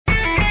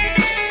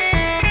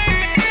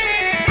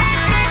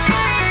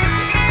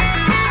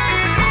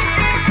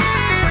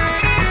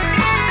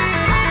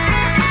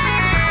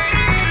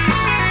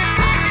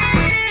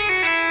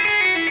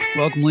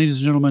Welcome, ladies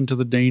and gentlemen, to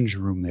the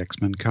Danger Room, the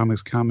X-Men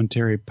Comics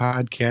Commentary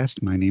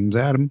Podcast. My name's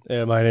Adam.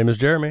 And my name is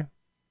Jeremy.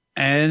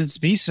 And it's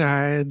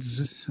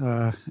B-Sides.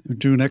 We're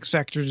doing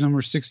X-Factor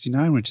number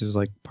 69, which is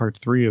like part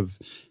 3 of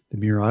the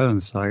Muir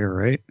Island saga,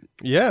 right?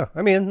 Yeah.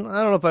 I mean,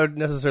 I don't know if I would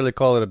necessarily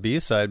call it a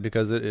B-side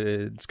because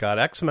it's got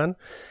X-Men.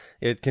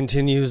 It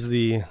continues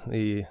the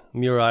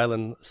Muir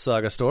Island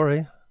saga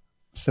story.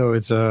 So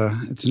it's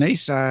an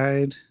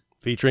A-side.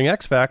 Featuring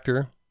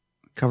X-Factor.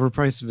 Cover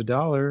price of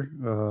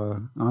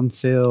 $1. On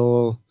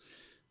sale,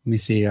 let me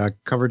see,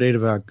 cover date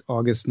of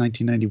August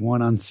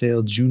 1991. On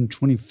sale June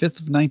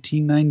 25th of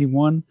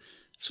 1991.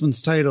 This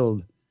one's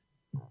titled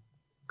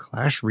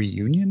Clash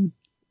Reunion?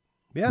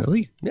 Yeah.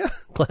 Really? Yeah,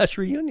 Clash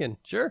Reunion.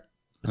 Sure.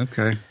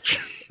 Okay.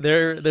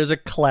 There's a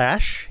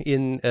clash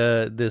in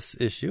this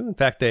issue. In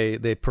fact,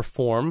 they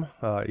perform,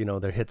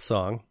 their hit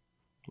song.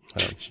 I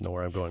don't know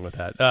where I'm going with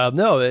that.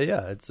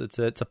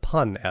 It's a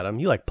pun, Adam.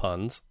 You like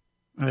puns.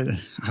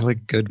 I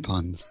like good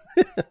puns.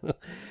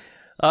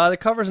 The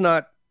cover's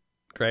not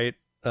great.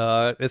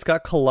 It's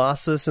got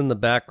Colossus in the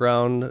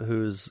background,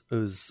 who's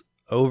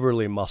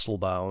overly muscle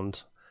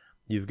bound.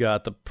 You've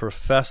got the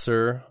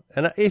Professor,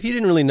 and if you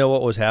didn't really know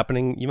what was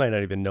happening, you might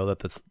not even know that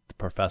that's the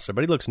Professor.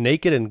 But he looks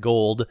naked in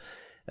gold,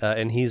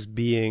 and he's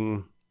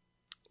being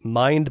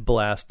mind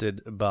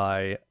blasted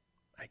by,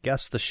 I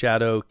guess, the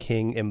Shadow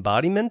King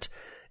embodiment,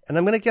 and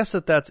I'm going to guess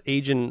that that's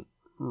Agent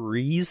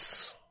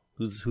Reese.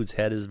 Whose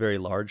head is very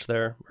large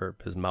there, or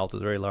his mouth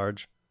is very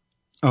large.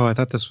 Oh, I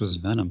thought this was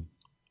Venom.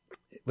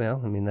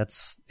 Well, I mean,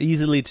 that's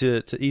easy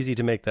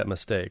to make that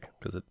mistake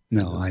because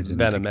I didn't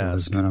think it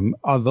was Venom.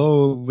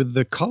 Although with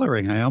the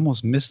coloring, I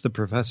almost missed the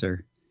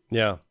Professor.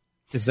 Yeah,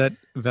 is that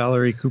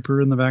Valerie Cooper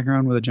in the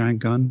background with a giant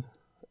gun?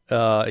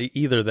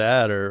 Either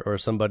that or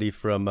somebody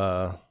from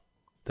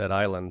that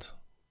island.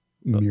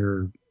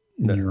 Muir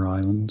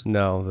Island.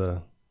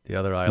 No, the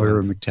other island.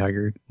 Moira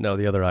McTaggart. No,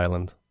 the other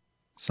island.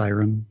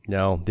 Siren?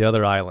 No, the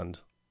other island.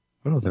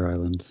 What other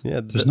island? Yeah,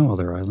 there's no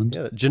other island.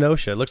 Yeah,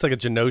 Genosha. It looks like a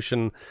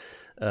Genosian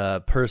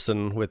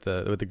person with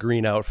the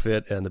green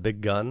outfit and the big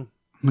gun.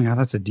 Oh my God,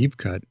 that's a deep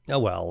cut. Oh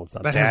well, it's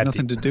not that has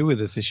nothing to do with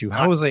this issue.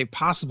 How was I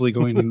possibly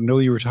going to know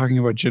you were talking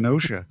about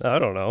Genosha? I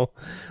don't know.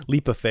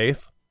 Leap of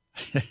faith.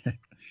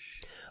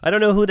 I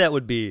don't know who that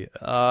would be.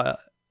 I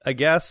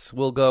guess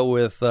we'll go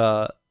with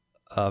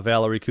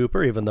Valerie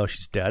Cooper, even though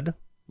she's dead,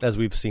 as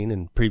we've seen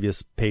in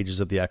previous pages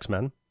of the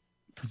X-Men.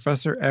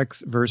 Professor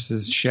X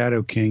versus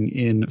Shadow King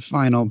in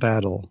final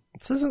battle.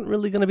 This isn't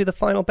really going to be the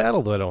final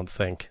battle, though, I don't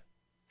think.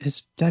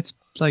 That's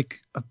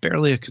like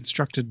barely a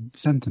constructed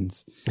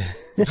sentence.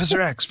 Professor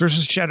X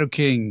versus Shadow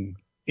King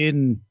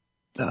in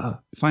the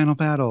final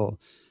battle.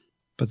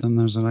 But then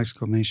there's an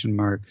exclamation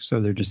mark, so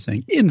they're just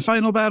saying, in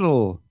final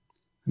battle.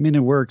 I mean,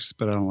 it works,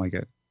 but I don't like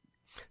it.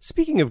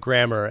 Speaking of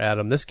grammar,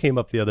 Adam, this came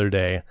up the other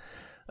day.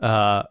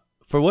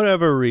 For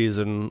whatever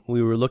reason,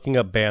 we were looking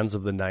up bands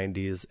of the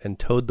 90s, and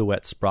Toad the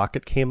Wet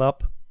Sprocket came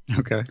up.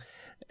 Okay.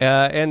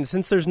 And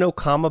since there's no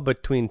comma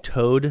between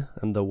Toad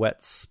and the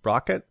Wet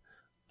Sprocket,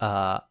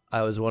 I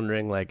was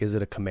wondering, is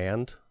it a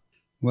command?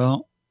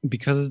 Well,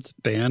 because it's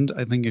a band,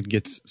 I think it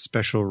gets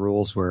special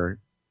rules where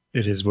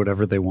it is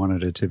whatever they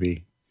wanted it to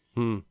be.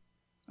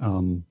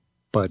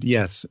 But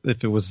yes,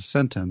 if it was a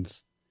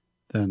sentence,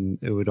 then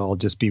it would all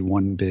just be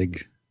one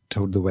big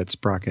Toad the Wet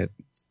Sprocket.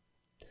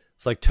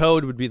 It's like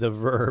Toad would be the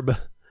verb.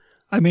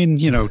 I mean,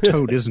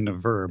 Toad isn't a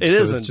verb. It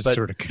so isn't, it's just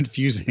sort of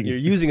confusing. You're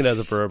using it as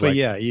a verb. But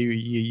yeah,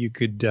 you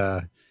could.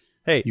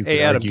 Hey,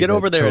 Adam, get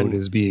over there. Toad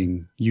is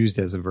being used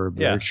as a verb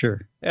there,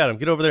 sure. Adam,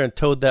 get over there and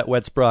toad that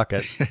wet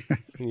sprocket.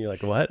 And you're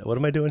like, what? What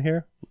am I doing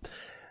here?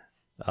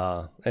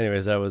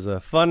 Anyways, that was a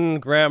fun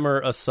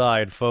grammar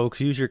aside, folks.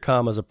 Use your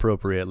commas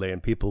appropriately,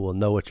 and people will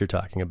know what you're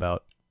talking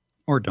about.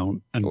 Or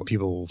don't, and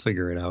people will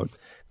figure it out.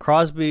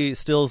 Crosby,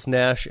 Stills,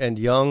 Nash, and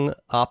Young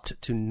opt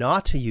to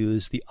not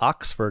use the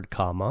Oxford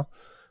comma,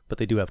 but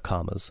they do have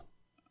commas.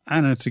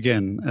 And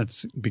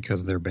it's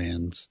because they're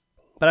bands.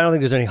 But I don't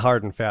think there's any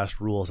hard and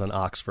fast rules on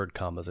Oxford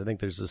commas. I think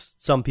there's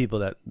just some people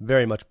that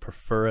very much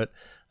prefer it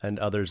and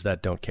others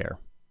that don't care.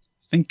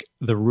 I think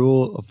the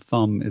rule of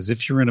thumb is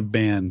if you're in a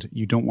band,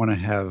 you don't want to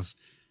have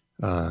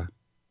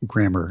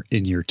grammar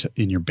in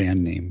your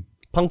band name.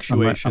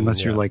 Punctuation.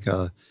 Unless you're like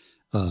a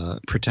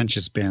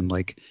pretentious band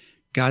like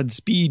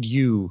Godspeed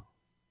You,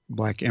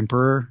 Black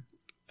Emperor!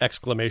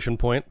 Exclamation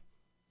point.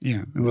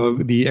 Yeah. Well,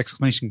 the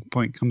exclamation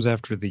point comes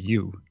after the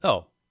U.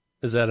 Oh.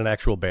 Is that an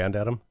actual band,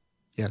 Adam?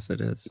 Yes,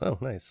 it is. Oh,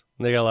 nice.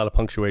 They got a lot of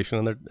punctuation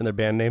in their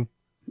band name?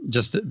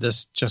 Just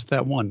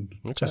that one.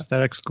 Okay. Just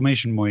that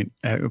exclamation point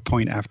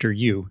after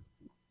you.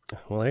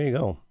 Well, there you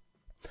go.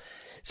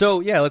 So,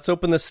 yeah, let's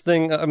open this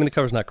thing. I mean, the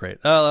cover's not great.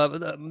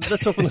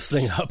 Let's open this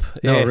thing up.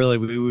 No, really,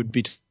 we would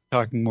be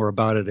talking more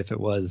about it if it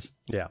was.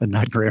 Yeah. And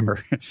not grammar.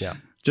 Yeah.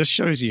 Just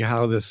shows you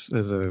how this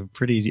is a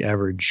pretty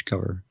average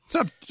cover.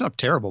 It's not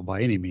terrible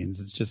by any means.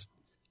 It's just,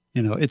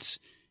 it's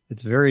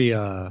very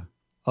of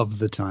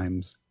the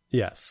times.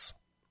 Yes.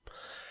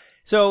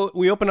 So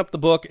we open up the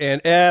book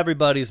and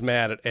everybody's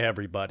mad at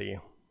everybody.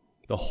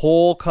 The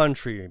whole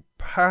country,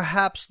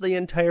 perhaps the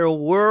entire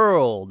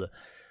world,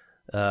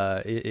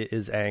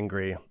 is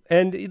angry.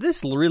 And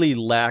this really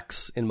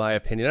lacks, in my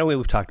opinion, I mean,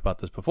 we've talked about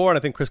this before, and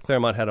I think Chris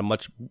Claremont had a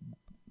much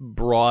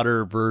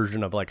broader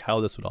version of like how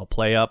this would all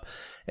play up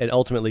and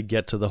ultimately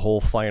get to the whole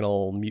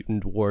final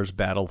Mutant Wars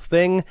battle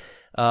thing.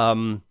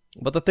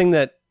 But the thing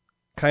that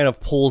kind of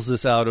pulls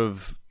this out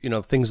of,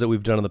 things that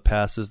we've done in the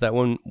past is that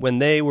when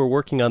they were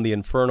working on the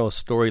Inferno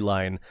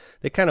storyline,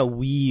 they kind of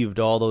weaved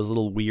all those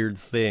little weird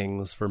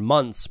things for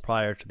months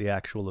prior to the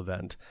actual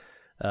event.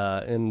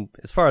 And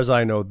as far as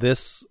I know,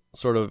 this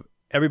sort of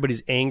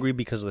everybody's angry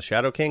because of the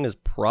Shadow King is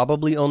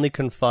probably only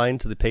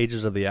confined to the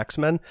pages of the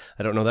X-Men.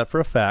 I don't know that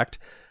for a fact.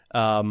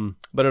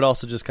 But it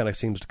also just kind of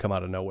seems to come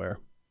out of nowhere.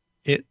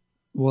 It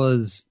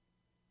was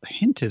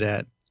hinted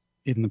at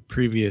in the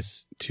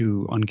previous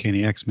 2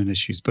 Uncanny X-Men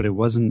issues, but it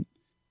wasn't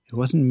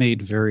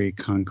made very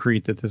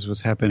concrete that this was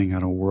happening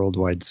on a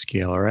worldwide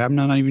scale. Or I'm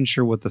not even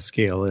sure what the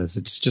scale is.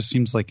 It just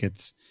seems like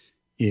it's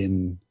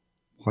in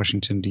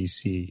Washington,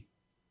 D.C.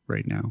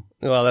 right now.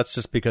 Well, that's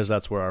just because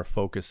that's where our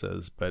focus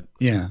is. But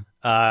yeah,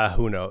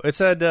 who knows? It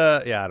said,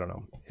 I don't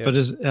know. But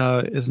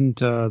isn't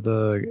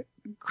the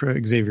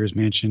Xavier's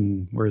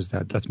mansion, where is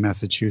that? That's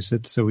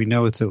Massachusetts. So we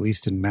know it's at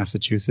least in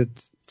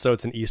Massachusetts. So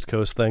it's an East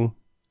Coast thing?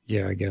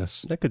 Yeah, I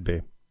guess. That could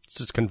be. It's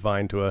just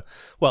confined to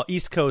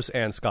East Coast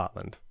and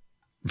Scotland.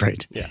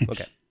 Right. Yeah,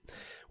 okay.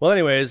 Well,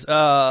 anyways,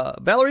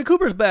 Valerie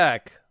Cooper's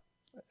back.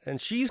 And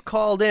she's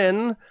called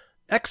in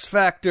X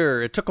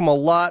Factor. It took them a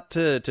lot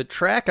to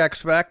track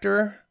X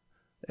Factor.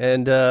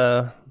 And,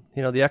 the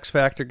X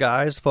Factor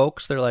guys,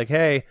 folks, they're like,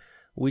 hey,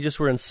 we just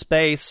were in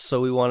space,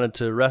 so we wanted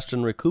to rest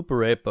and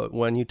recuperate, but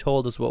when you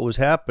told us what was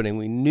happening,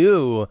 we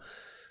knew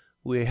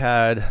we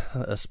had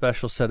a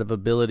special set of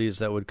abilities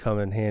that would come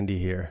in handy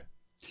here.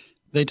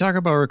 They talk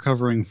about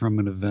recovering from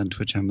an event,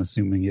 which I'm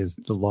assuming is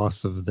the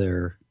loss of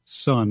their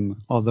son,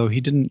 although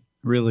he wasn't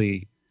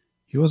really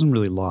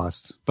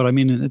lost. But I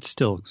mean, it's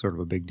still sort of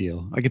a big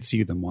deal. I could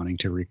see them wanting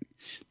to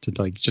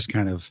just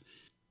kind of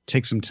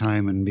take some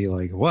time and be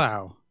like,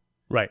 wow.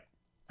 Right.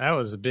 That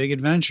was a big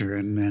adventure,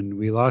 and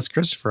we lost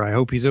Christopher. I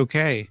hope he's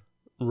okay.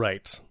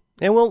 Right,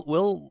 and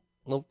we'll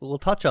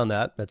touch on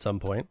that at some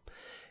point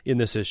in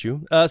this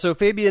issue. So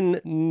Fabian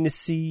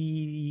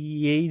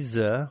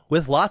Nicieza,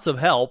 with lots of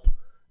help,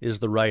 is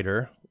the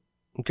writer.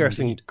 I'm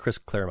guessing Chris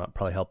Claremont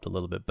probably helped a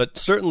little bit, but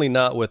certainly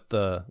not with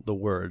the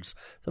words.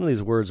 Some of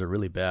these words are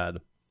really bad.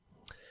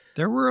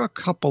 There were a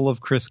couple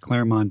of Chris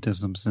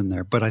Claremontisms in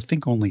there, but I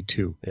think only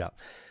 2. Yeah.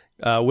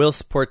 Will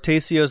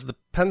Portacio is the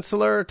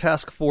penciler.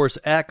 Task Force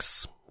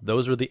X,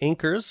 those are the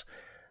inkers.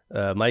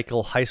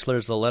 Michael Heisler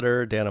is the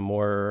letter. Dana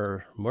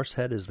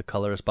Morsehead is the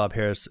colorist. Bob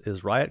Harris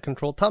is Riot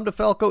Control. Tom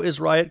DeFalco is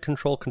Riot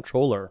Control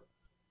controller.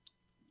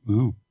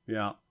 Oh.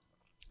 Yeah.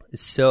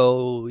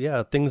 So,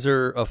 yeah, things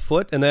are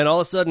afoot. And then all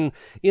of a sudden,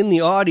 in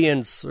the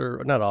audience,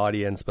 or not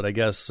audience, but I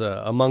guess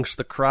amongst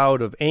the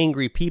crowd of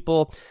angry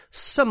people,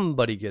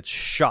 somebody gets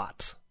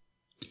shot.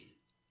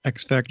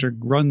 X Factor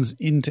runs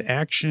into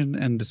action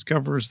and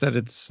discovers that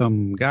it's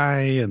some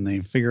guy, and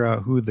they figure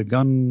out who the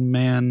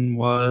gunman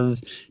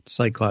was.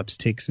 Cyclops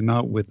takes him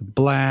out with a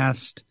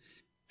blast,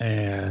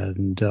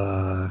 and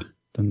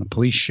then the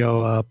police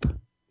show up.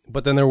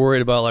 But then they're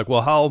worried about, like,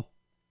 well, how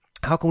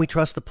can we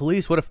trust the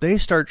police? What if they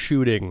start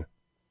shooting?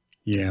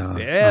 Yeah.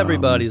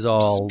 Everybody's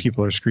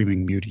people are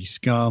screaming Beauty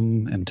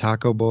Scum and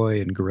Taco Boy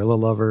and Gorilla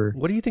Lover.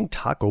 What do you think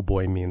Taco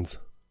Boy means?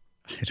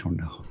 I don't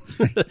know.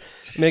 I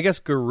mean, I guess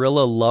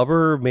Gorilla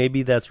Lover,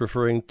 maybe that's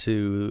referring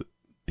to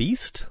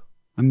Beast?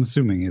 I'm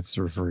assuming it's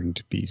referring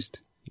to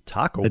Beast.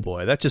 Taco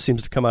Boy, that just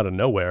seems to come out of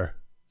nowhere.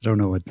 I don't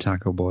know what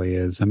Taco Boy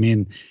is. I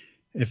mean,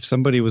 if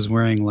somebody was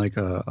wearing like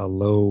a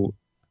low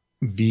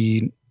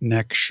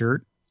V-neck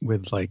shirt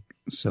with like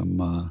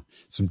some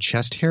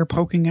chest hair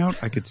poking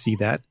out, I could see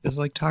that as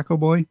like Taco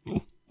Boy.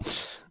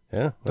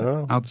 Yeah, I don't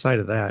know. Outside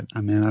of that,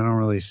 I mean, I don't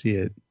really see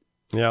it.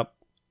 Yep.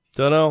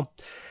 Don't know.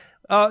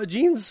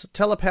 Jean's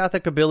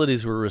telepathic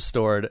abilities were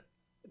restored.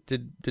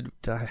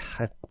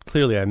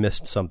 Clearly I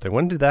missed something.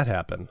 When did that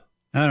happen?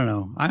 I don't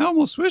know. I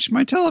almost wish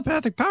my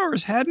telepathic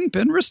powers hadn't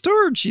been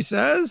restored, she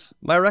says.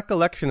 My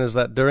recollection is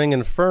that during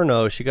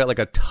Inferno, she got like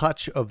a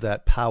touch of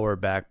that power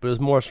back, but it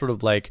was more sort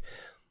of like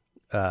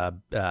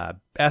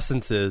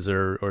essences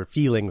or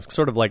feelings,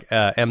 sort of like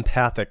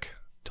empathic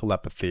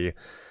telepathy.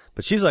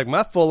 But she's like,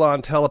 my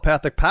full-on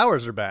telepathic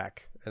powers are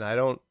back. And I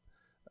don't...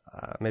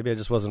 maybe I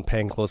just wasn't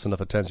paying close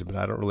enough attention, but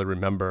I don't really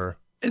remember.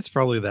 It's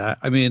probably that.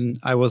 I mean,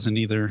 I wasn't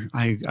either.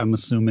 I'm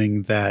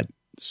assuming that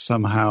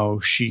somehow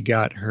she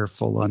got her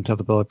full-on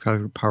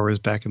telepathic powers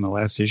back in the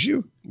last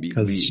issue,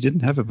 because she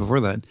didn't have it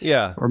before that.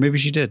 Yeah. Or maybe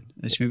she did.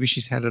 Maybe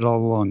she's had it all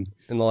along.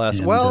 In the last...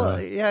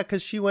 yeah,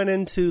 because she went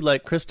into,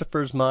 like,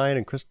 Christopher's mind,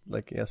 and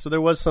so there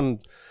was some...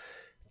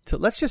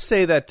 let's just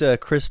say that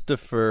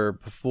Christopher,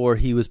 before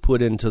he was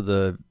put into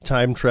the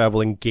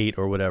time-traveling gate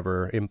or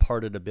whatever,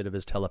 imparted a bit of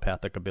his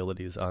telepathic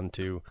abilities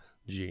onto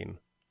Jean.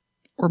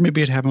 Or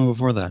maybe it happened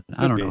before that.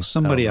 I don't know.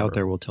 Somebody out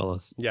there will tell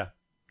us. Yeah.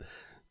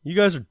 You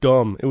guys are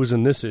dumb. It was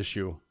in this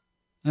issue.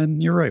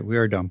 And you're right. We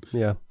are dumb.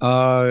 Yeah.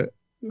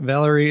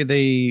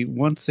 Valerie,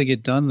 once they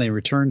get done, they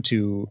return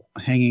to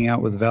hanging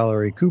out with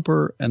Valerie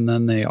Cooper, and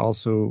then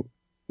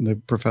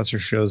the professor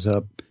shows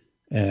up,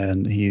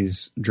 and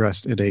he's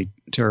dressed in a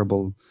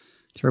terribly,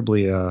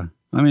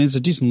 it's a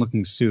decent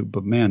looking suit,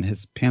 but man,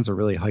 his pants are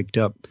really hiked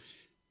up.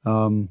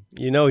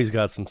 He's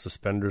got some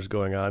suspenders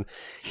going on.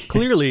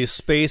 Clearly,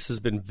 space has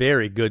been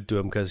very good to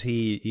him because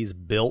he's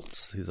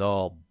built. He's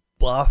all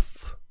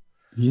buff.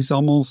 He's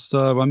almost.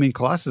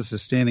 Colossus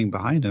is standing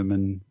behind him,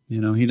 and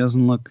he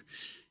doesn't look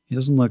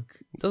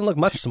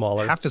much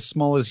smaller. Half as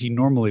small as he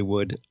normally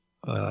would,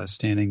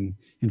 standing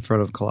in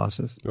front of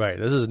Colossus. Right.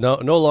 This is no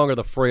longer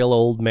the frail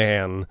old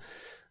man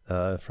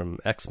from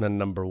X-Men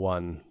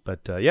 #1.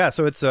 But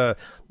so it's the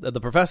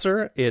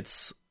professor.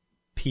 It's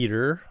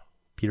Peter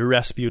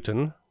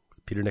Rasputin.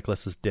 Peter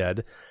Nicholas is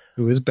dead.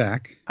 Who is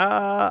back?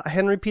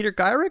 Henry Peter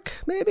Gyrick,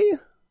 maybe?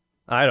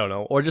 I don't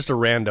know. Or just a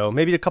rando.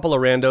 Maybe a couple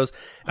of randos.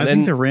 I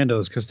think they're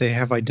randos because they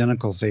have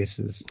identical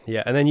faces.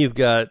 Yeah, and then you've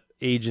got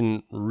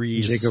Agent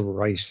Reese. Jacob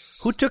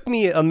Rice. Who took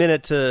me a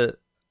minute to...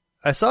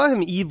 I saw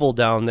him evil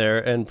down there,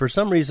 and for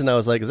some reason I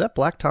was like, is that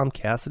Black Tom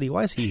Cassidy?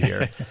 Why is he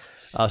here?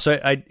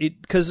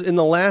 Because in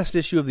the last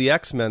issue of the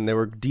X-Men, they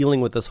were dealing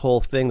with this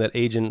whole thing that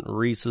Agent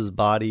Reese's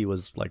body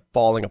was like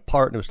falling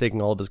apart, and it was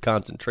taking all of his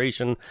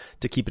concentration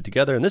to keep it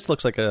together. And this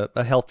looks like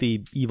a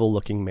healthy,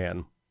 evil-looking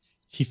man.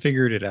 He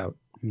figured it out.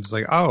 He was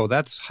like, oh,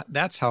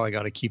 that's how I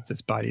got to keep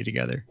this body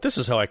together. This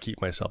is how I keep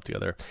myself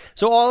together.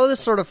 So all of this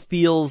sort of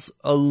feels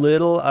a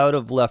little out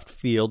of left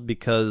field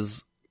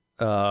because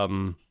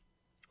there's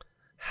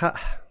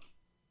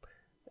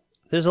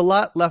a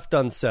lot left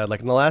unsaid.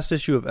 Like in the last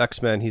issue of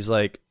X-Men, he's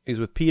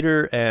with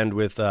Peter and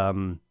with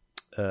dance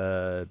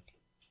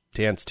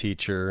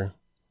teacher.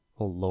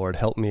 Oh, Lord,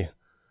 help me.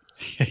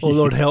 Oh,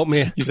 Lord, help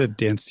me. You said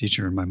dance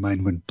teacher and my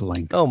mind went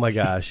blank. Oh, my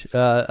gosh.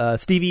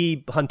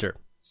 Stevie Hunter.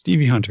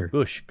 Stevie Hunter.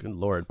 Oosh, good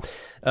Lord.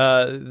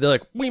 They're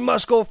like, we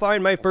must go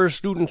find my first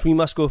students. We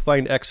must go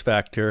find X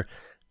Factor.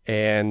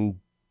 And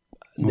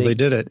they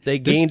did it. They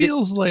gained this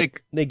feels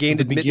like they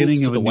gained the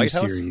beginning of the a White new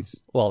House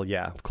series. Well,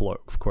 yeah, of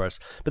course.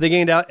 But they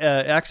gained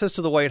access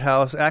to the White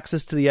House,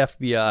 access to the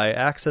FBI,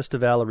 access to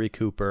Valerie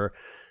Cooper.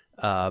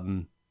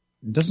 It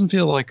doesn't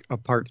feel like a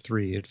part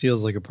 3. It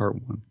feels like a part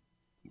 1.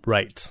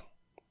 Right.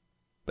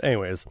 But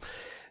anyways,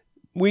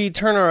 we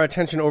turn our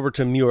attention over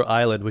to Muir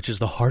Island, which is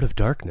the heart of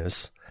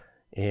darkness.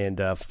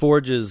 And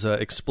Forge is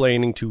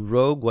explaining to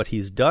Rogue what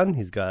he's done.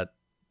 He's got,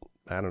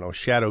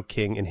 Shadow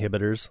King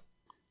inhibitors.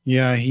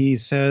 Yeah, he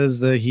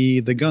says that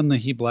the gun that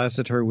he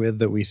blasted her with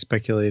that we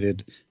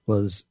speculated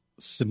was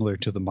similar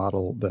to the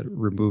model that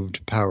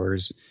removed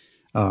powers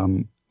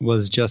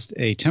was just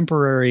a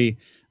temporary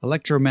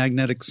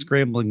electromagnetic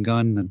scrambling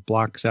gun that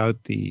blocks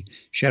out the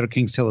Shadow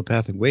King's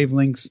telepathic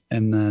wavelengths,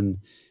 and then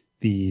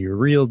the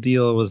real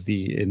deal was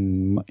he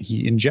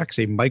injects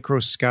a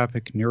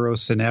microscopic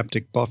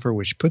neurosynaptic buffer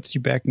which puts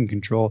you back in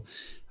control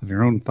of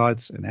your own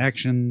thoughts and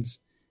actions.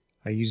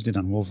 I used it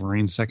on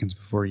Wolverine seconds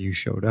before you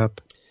showed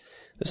up.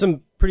 There's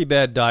some pretty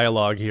bad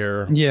dialogue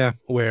here. Yeah.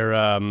 Where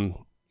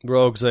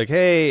Rogue's like,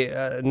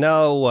 hey,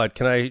 now what?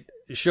 Can I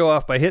show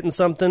off by hitting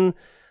something?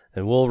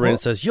 And Wolverine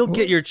says, you'll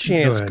get your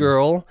chance,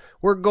 girl.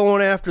 We're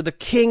going after the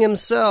king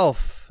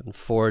himself. And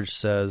Forge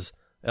says,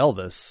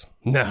 Elvis?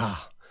 Nah.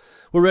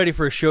 We're ready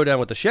for a showdown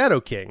with the Shadow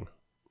King.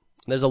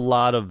 There's a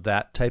lot of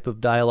that type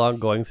of dialogue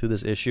going through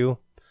this issue,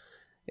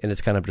 and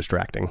it's kind of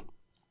distracting.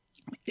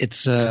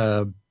 It's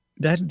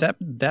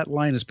that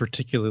line is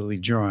particularly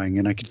jarring,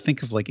 and I could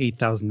think of like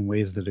 8,000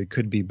 ways that it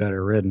could be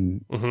better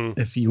written. Mm-hmm.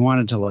 If you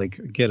wanted to like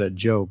get a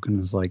joke and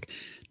it's like,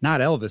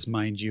 not Elvis,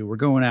 mind you, we're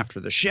going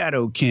after the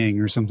Shadow King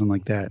or something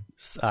like that.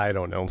 I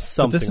don't know,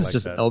 something like that. This is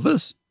just that.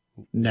 Elvis?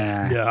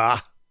 Nah.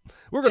 Yeah.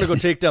 We're going to go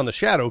take down the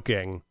Shadow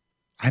King.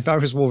 If I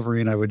was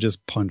Wolverine, I would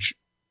just punch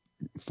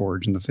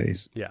Forge in the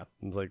face. Yeah.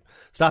 It's like,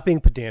 stop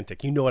being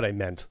pedantic. You know what I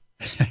meant.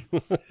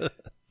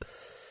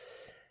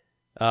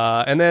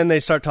 And then they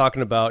start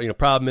talking about,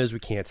 problem is we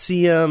can't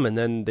see him. And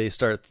then they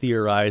start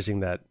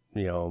theorizing that,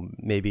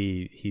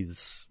 maybe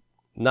he's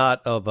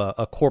not of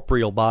a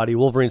corporeal body.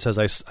 Wolverine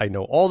says, I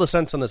know all the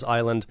scents on this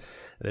island.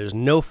 There's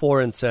no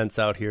foreign scents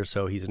out here,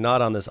 so he's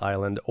not on this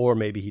island. Or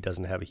maybe he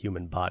doesn't have a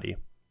human body.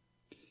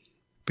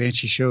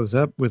 Banshee shows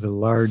up with a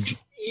large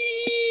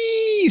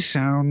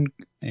sound,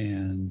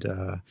 and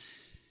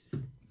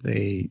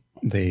they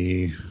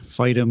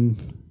fight him.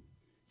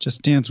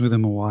 Just dance with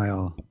him a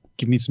while.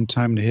 Give me some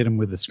time to hit him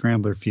with the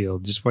scrambler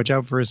field. Just watch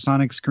out for his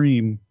sonic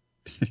scream.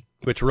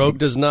 Which Rogue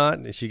does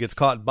not. She gets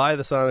caught by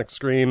the sonic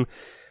scream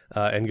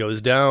and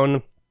goes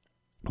down.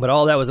 But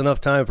all that was enough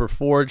time for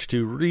Forge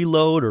to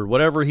reload or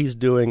whatever he's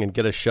doing and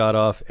get a shot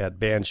off at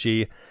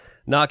Banshee,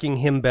 knocking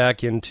him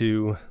back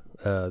into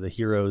the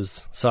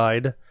hero's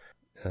side.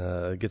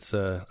 And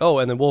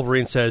then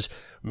Wolverine says,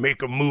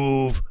 make a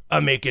move, I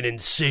make an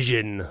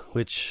incision,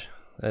 which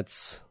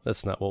that's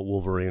not what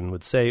Wolverine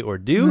would say or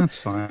do. That's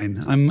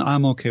fine.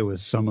 I'm okay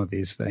with some of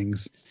these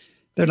things.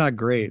 They're not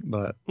great,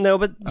 but no.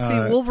 But see,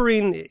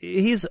 Wolverine,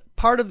 he's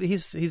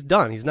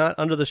done. He's not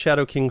under the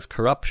Shadow King's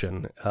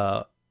corruption.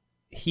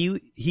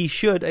 he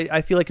should.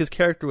 I feel like his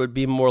character would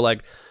be more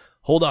like,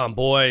 hold on,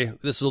 boy,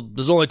 this will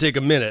only take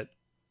a minute.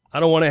 I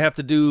don't want to have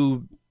to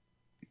do.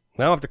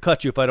 I don't have to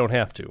cut you if I don't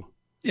have to.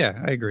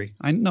 Yeah, I agree.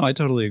 I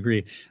totally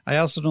agree. I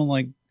also don't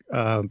like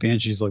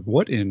Banshee's like,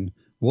 what in?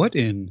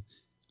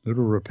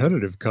 Little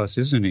repetitive cuss,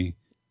 isn't he?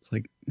 It's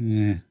like,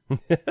 eh.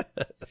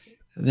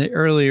 The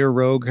earlier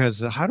Rogue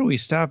has, how do we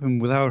stop him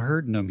without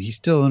hurting him? He's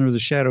still under the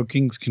Shadow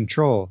King's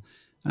control.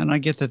 And I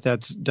get that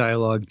that's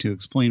dialogue to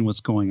explain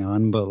what's going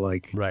on, but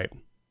like, right.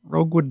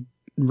 Rogue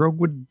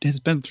has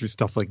been through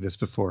stuff like this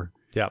before.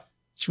 Yeah.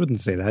 She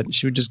wouldn't say that.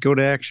 She would just go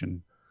to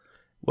action.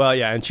 Well,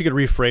 yeah, and she could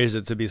rephrase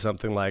it to be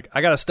something like,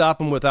 I got to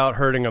stop him without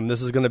hurting him.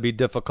 This is going to be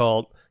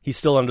difficult. He's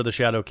still under the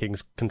Shadow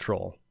King's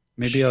control.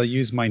 Maybe I'll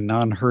use my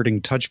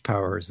non-hurting touch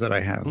powers that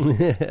I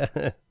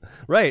have.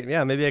 Right,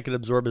 yeah, maybe I could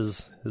absorb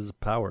his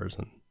powers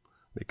and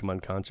make him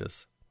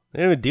unconscious. They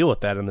didn't even deal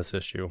with that in this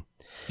issue.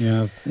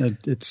 Yeah,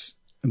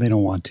 they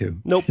don't want to.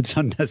 Nope. It's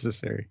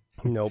unnecessary.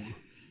 Nope.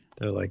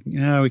 They're like,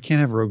 we can't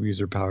have Rogue use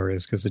her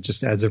powers because it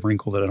just adds a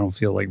wrinkle that I don't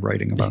feel like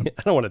writing about.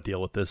 I don't want to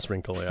deal with this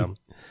wrinkle, yeah.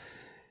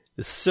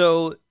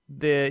 So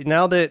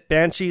now that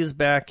Banshee is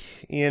back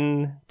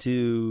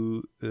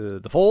into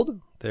the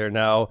fold, they're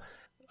now...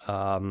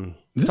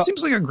 this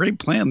seems like a great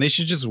plan. They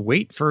should just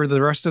wait for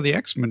the rest of the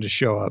X-Men to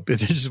show up. They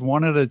just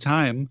one at a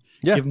time,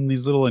 give them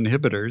these little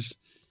inhibitors.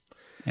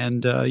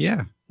 And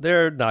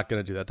they're not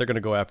going to do that. They're going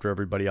to go after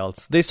everybody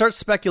else. They start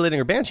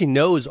speculating, or Banshee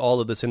knows all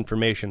of this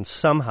information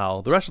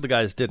somehow. The rest of the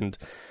guys didn't.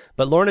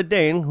 But Lorna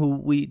Dane, who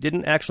we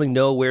didn't actually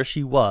know where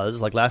she was,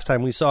 like last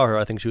time we saw her,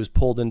 I think she was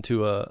pulled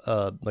into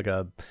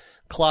a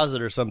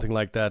closet or something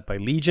like that by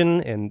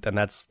Legion, and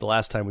that's the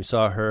last time we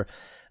saw her.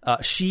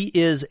 She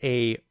is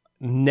a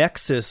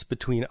nexus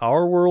between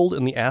our world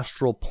and the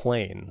astral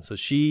plane. So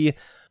she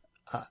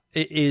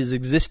is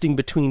existing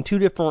between two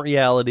different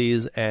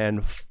realities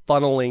and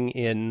funneling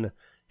in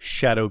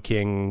Shadow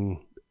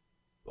King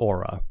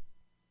aura,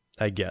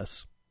 I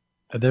guess.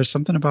 There's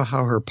something about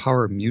how her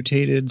power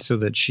mutated so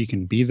that she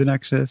can be the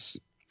nexus.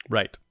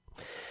 Right.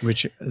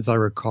 Which, as I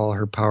recall,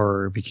 her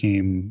power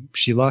became,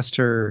 she lost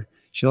her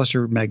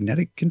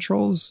magnetic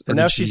controls. And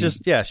now she's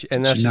just,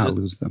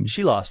 lose them.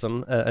 She lost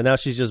them, and now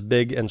she's just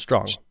big and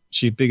strong.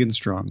 She's big and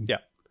strong. Yeah.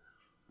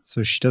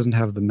 So she doesn't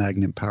have the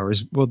magnet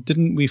powers. Well,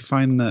 didn't we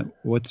find that,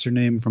 what's her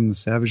name from the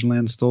Savage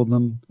Land stole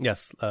them?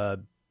 Yes,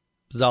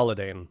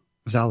 Zaladane.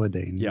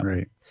 Zaladane, yeah.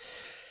 Right.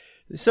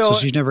 So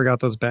she never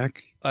got those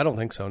back? I don't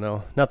think so,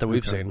 no. Not that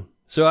we've seen.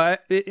 So I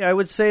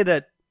would say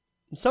that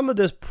some of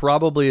this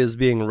probably is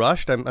being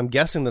rushed. I'm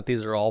guessing that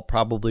these are all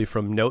probably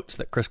from notes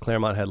that Chris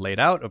Claremont had laid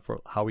out of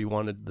how he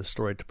wanted the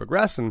story to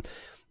progress. And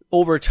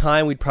over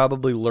time, we'd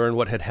probably learn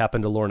what had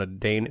happened to Lorna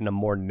Dane in a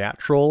more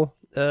natural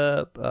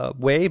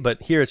way.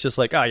 But here it's just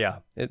like,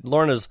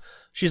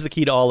 she's the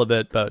key to all of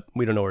it, but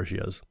we don't know where she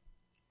is.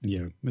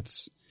 Yeah,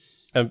 it's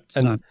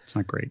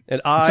not great.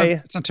 And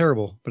it's not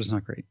terrible, but it's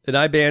not great. And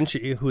I,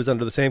 Banshee, who is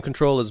under the same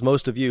control as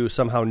most of you,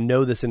 somehow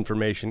know this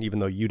information, even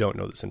though you don't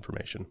know this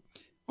information.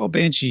 Well,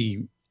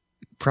 Banshee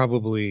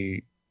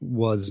probably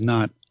was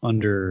not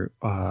under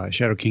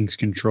Shadow King's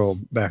control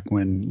back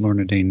when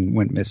Lorna Dane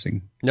went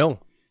missing. No,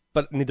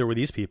 but neither were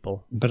these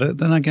people. But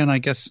then again, I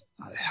guess,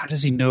 how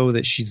does he know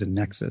that she's a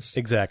Nexus?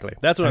 Exactly.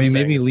 That's what I'm saying.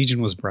 Maybe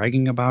Legion was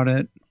bragging about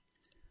it.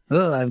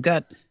 Oh, I've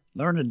got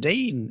Lorna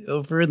Dane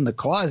over in the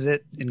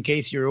closet, in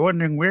case you were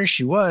wondering where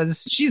she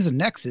was. She's a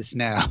Nexus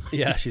now.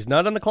 Yeah, she's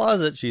not in the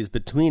closet. She's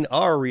between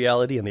our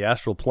reality and the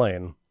astral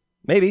plane.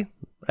 Maybe.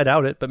 I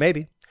doubt it, but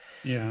maybe.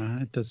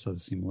 Yeah, it does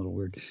seem a little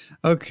weird.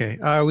 Okay,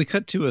 we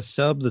cut to a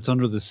sub that's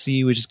under the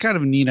sea, which is kind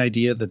of a neat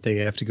idea that they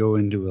have to go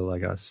into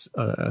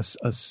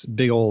a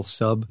big old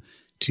sub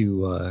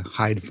to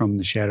hide from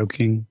the Shadow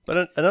King.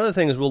 But another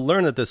thing is we'll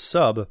learn that this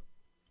sub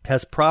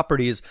has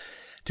properties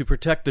to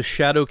protect the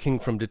Shadow King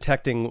from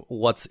detecting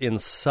what's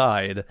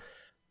inside,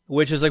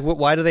 which is like,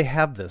 why do they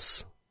have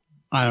this?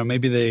 I don't know,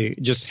 maybe they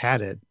just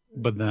had it,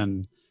 but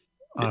then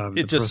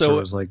it just so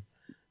was like,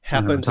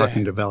 happened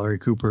talking to Valerie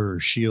Cooper or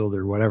S.H.I.E.L.D.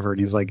 or whatever,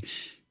 and he's like,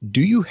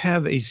 do you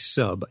have a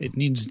sub? It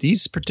needs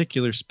these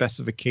particular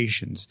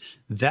specifications.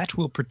 That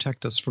will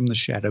protect us from the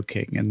Shadow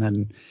King. And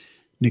then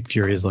Nick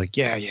Fury is like,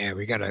 yeah,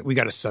 we got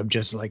a sub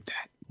just like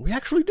that. We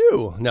actually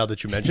do, now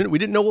that you mention it. We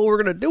didn't know what we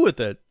were going to do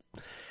with it.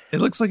 It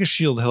looks like a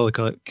S.H.I.E.L.D.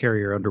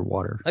 helicarrier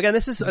underwater. Again,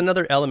 this is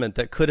another element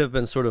that could have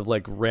been sort of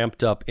like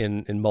ramped up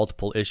in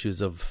multiple issues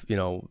of,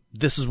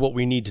 this is what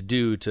we need to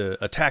do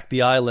to attack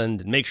the island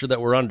and make sure that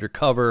we're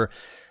undercover.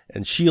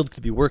 And S.H.I.E.L.D.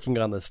 could be working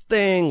on this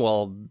thing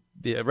while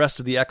the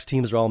rest of the X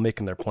teams are all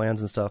making their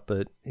plans and stuff.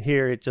 But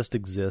here it just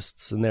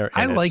exists, and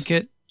I like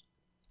it.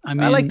 I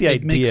like the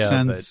idea, makes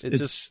sense. But it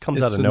just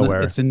comes out of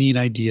nowhere. It's a neat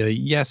idea.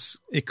 Yes,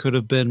 it could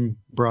have been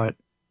brought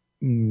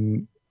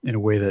in a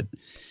way that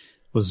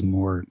was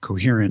more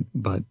coherent,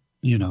 but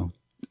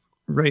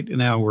right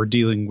now we're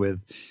dealing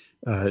with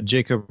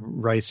Jacob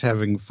Rice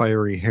having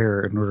fiery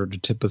hair in order to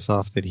tip us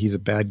off that he's a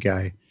bad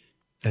guy,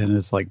 and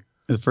it's like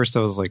at first I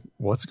was like,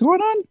 what's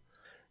going on?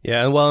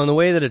 Yeah, and well, in the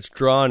way that it's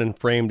drawn and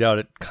framed out,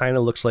 it kind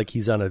of looks like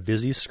he's on a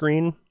Visi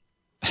screen.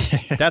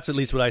 That's at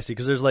least what I see,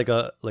 because there's like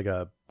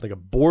a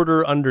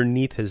border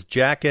underneath his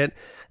jacket,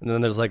 and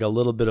then there's like a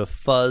little bit of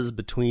fuzz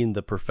between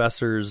the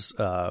professor's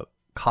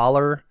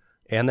collar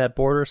and that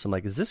border. So I'm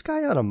like, is this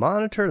guy on a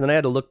monitor? And then I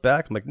had to look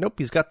back. I'm like, nope,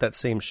 he's got that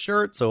same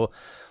shirt. So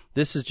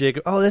this is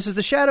Jacob. Oh, this is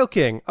the Shadow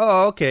King.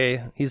 Oh,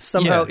 okay. He's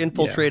somehow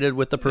infiltrated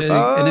with the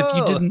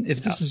And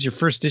if this is your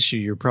first issue,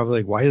 you're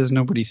probably like, why does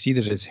nobody see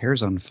that his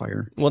hair's on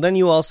fire? Well, then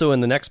you also, in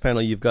the next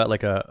panel, you've got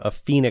like a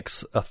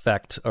phoenix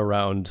effect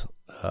around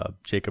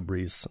Jacob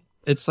Reese.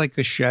 It's like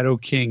a Shadow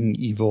King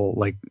evil,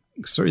 like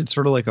it's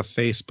sort of like a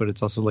face, but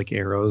it's also like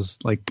arrows,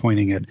 like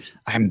pointing at,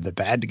 I'm the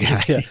bad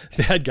guy. Yeah,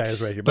 bad guy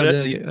is right here. But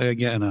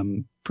again,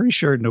 I'm pretty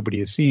sure nobody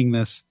is seeing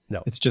this.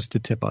 No. It's just to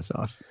tip us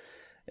off.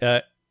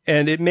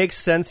 And it makes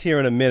sense here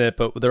in a minute,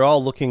 but they're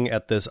all looking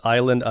at this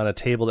island on a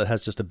table that has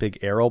just a big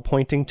arrow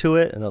pointing to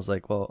it. And I was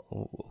like,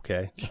 well,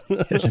 okay.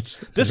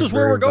 This is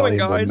where we're going,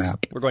 guys.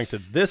 Map. We're going to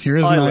this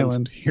Here's island. An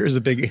island. Here's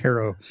a big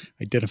arrow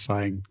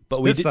identifying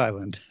this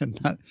island and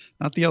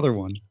not the other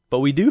one.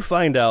 But we do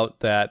find out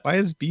that... Why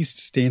is Beast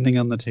standing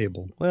on the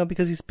table? Well,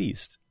 because he's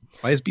Beast.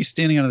 Why is Beast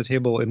standing on the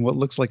table in what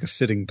looks like a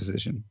sitting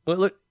position? Well,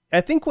 look, I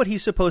think what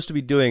he's supposed to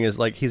be doing is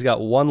like he's got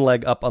one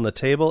leg up on the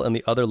table and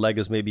the other leg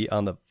is maybe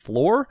on the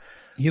floor.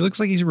 He looks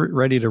like he's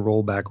ready to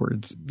roll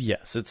backwards.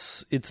 Yes,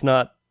 it's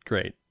not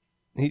great.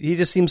 He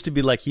just seems to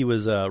be like he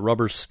was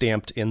rubber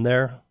stamped in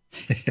there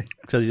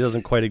because he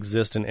doesn't quite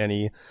exist in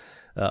any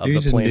of the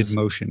planes. He's in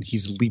mid-motion.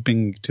 He's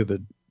leaping to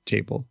the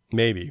table.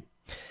 Maybe.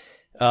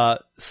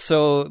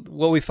 So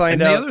what we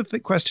find out... The other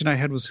question I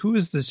had was, who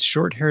is this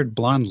short-haired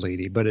blonde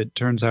lady? But it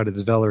turns out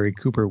it's Valerie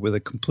Cooper with a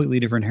completely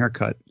different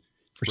haircut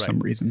for some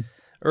reason.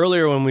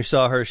 Earlier when we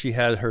saw her, she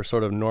had her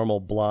sort of normal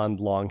blonde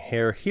long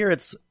hair. Here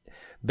it's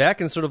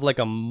back in sort of like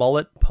a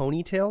mullet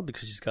ponytail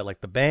because she's got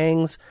like the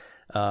bangs.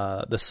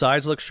 The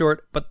sides look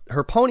short, but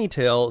her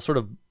ponytail sort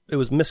of, it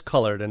was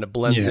miscolored and it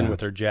blends in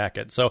with her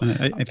jacket. So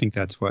I think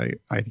that's why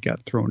I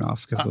got thrown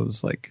off, because it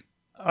was like...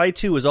 I,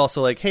 too, was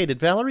also like, hey, did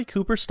Valerie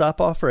Cooper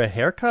stop off for a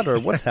haircut, or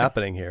what's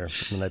happening here?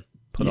 And I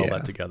put all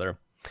that together.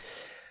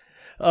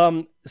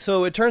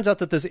 So it turns out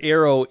that this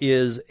arrow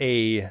is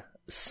a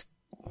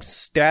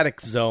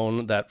static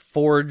zone that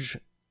Forge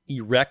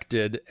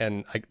erected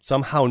and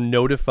somehow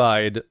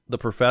notified the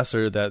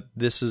professor that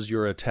this is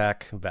your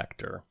attack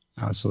vector.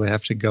 So they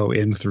have to go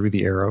in through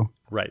the arrow?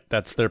 Right.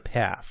 That's their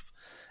path.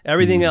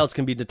 Everything else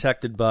can be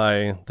detected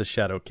by the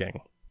Shadow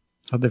King.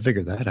 How'd they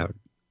figure that out?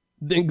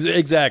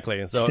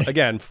 Exactly. So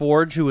again,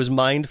 Forge, who was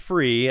mind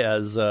free,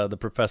 as the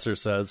professor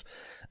says,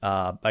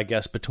 I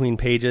guess between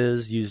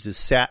pages, used his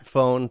sat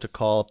phone to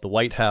call up the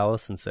White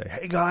House and say,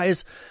 "Hey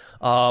guys,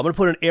 I'm gonna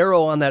put an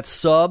arrow on that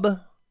sub,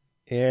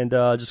 and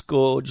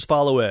just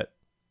follow it."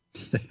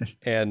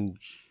 And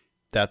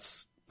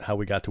that's how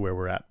we got to where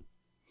we're at.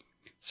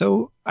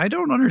 So I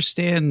don't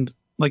understand.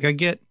 Like, I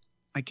get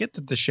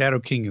that the Shadow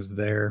King is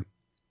there,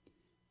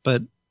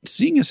 but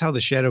seeing as how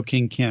the Shadow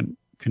King can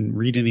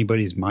read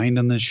anybody's mind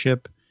on this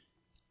ship,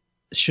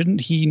 shouldn't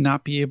he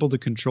not be able to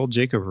control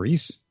Jacob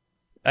Reese?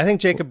 I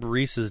think Jacob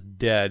Reese is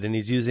dead, and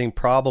he's using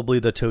probably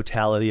the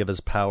totality of his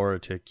power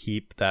to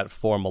keep that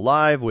form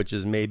alive, which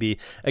is maybe,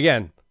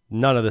 again,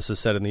 none of this is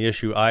said in the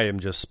issue. I am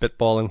just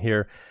spitballing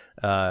here,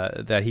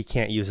 that he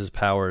can't use his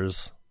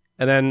powers.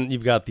 And then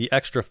you've got the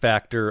extra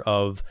factor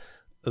of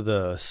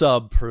the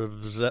sub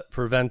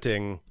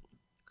preventing,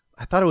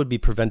 I thought it would be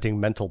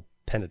preventing mental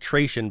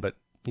penetration, but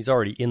he's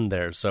already in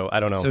there, so I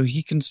don't know. So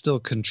he can still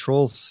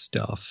control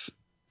stuff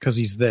because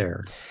he's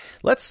there.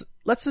 Let's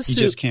assume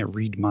he just can't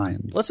read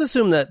minds. Let's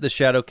assume that the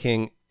Shadow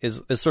King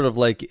is sort of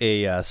like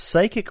a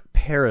psychic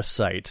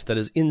parasite that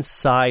is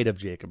inside of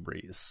Jacob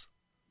Reese.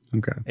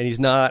 Okay. And he's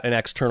not an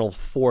external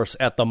force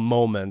at the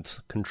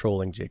moment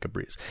controlling Jacob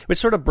Reese, which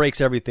sort of breaks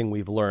everything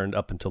we've learned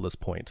up until this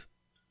point.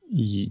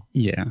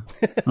 Yeah.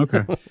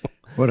 Okay.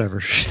 Whatever.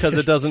 Because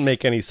it doesn't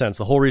make any sense.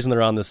 The whole reason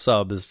they're on this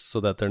sub is so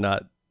that they're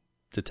not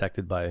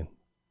detected by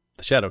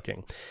the Shadow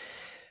King.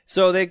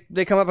 So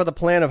they come up with a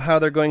plan of how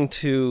they're going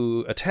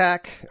to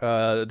attack.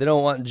 They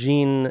don't want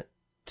Jean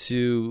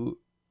to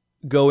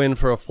go in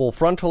for a full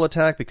frontal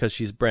attack because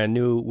she's brand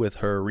new with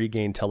her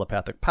regained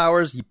telepathic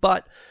powers,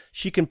 but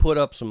she can put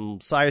up some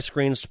side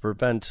screens to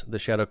prevent the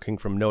Shadow King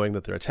from knowing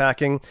that they're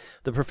attacking.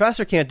 The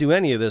professor can't do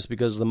any of this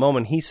because the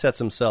moment he sets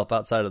himself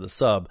outside of the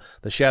sub,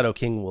 the Shadow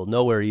King will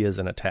know where he is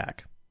and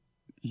attack.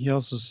 He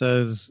also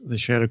says the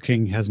Shadow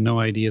King has no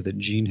idea that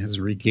Jean has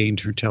regained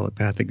her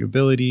telepathic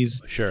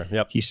abilities. Sure,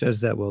 yep. He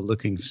says that while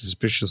looking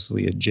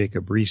suspiciously at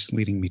Jacob Reese,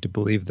 leading me to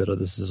believe that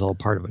this is all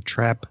part of a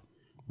trap.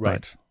 Right.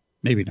 But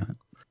maybe not.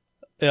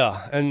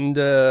 Yeah, and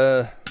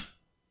so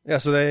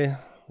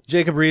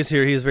Jacob Reese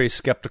here, he's very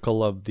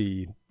skeptical of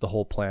the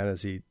whole plan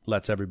as he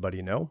lets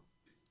everybody know.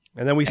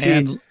 And then we see...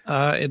 And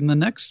in the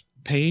next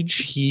page,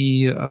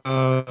 he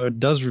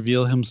does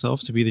reveal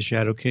himself to be the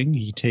Shadow King.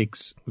 He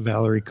takes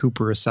Valerie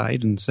Cooper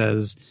aside and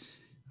says,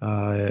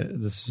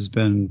 this has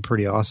been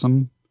pretty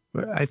awesome.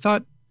 I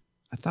thought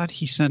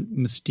he sent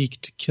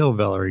Mystique to kill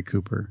Valerie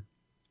Cooper.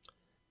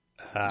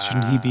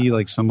 Shouldn't he be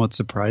like somewhat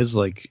surprised?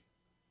 Like,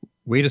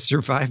 way to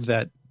survive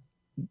that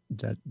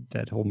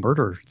that whole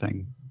murder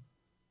thing.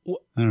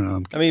 I don't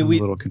know. I'm a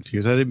little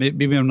confused.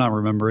 Maybe I'm not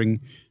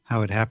remembering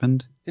how it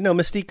happened.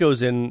 Mystique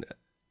goes in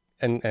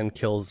and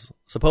kills,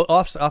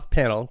 off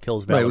panel,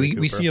 kills Valerie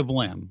Cooper. We see a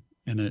blam,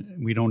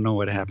 and we don't know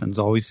what happens.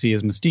 All we see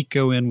is Mystique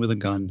go in with a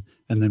gun,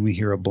 and then we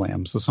hear a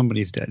blam. So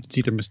somebody's dead. It's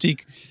either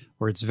Mystique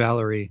or it's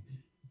Valerie.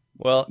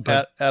 Well,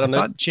 Adam, I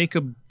thought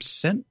Jacob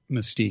sent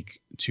Mystique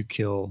to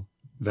kill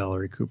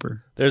Valerie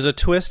Cooper. There's a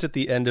twist at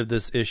the end of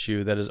this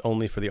issue that is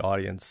only for the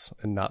audience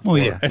and not for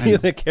any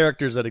of the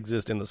characters that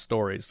exist in the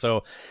story.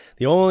 So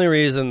the only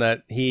reason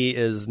that he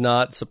is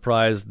not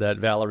surprised that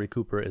Valerie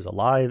Cooper is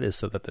alive is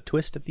so that the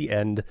twist at the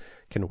end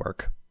can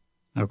work.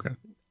 Okay.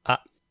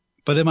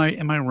 But am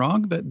I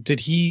wrong?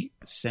 Did he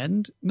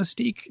send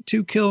Mystique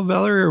to kill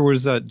Valerie, or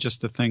was that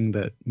just a thing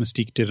that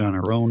Mystique did on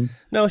her own?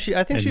 No,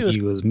 I think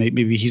she was.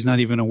 Maybe he's not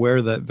even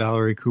aware that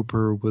Valerie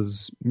Cooper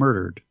was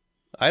murdered.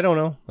 I don't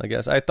know. I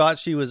guess I thought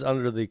she was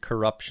under the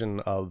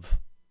corruption of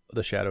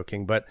the Shadow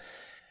King, but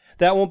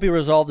that won't be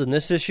resolved in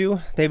this issue.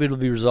 Maybe it'll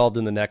be resolved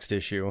in the next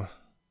issue.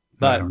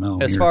 But I don't know.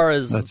 As far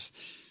as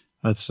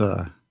that's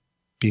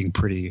being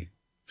pretty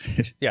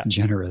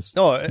generous.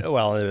 Oh,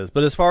 well, it is.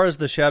 But as far as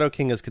the Shadow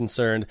King is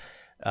concerned,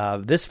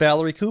 this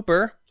Valerie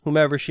Cooper,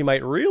 whomever she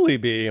might really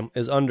be,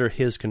 is under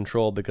his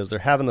control because they're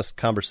having this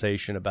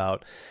conversation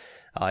about,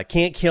 I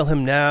can't kill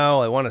him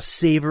now. I want to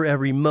savor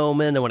every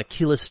moment. I want to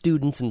kill his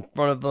students in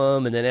front of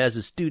them. And then as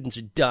the students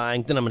are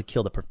dying, then I'm going to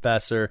kill the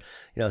professor.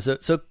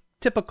 So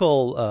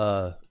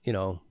typical,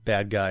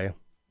 bad guy.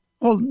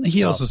 Well,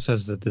 he also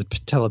says that the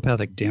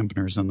telepathic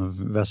dampeners on the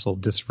vessel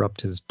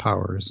disrupt his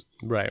powers.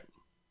 Right.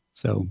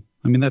 So,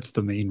 I mean, that's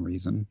the main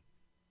reason.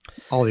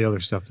 All the other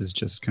stuff is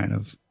just kind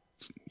of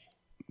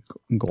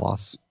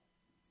gloss.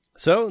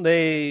 So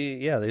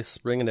they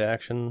spring into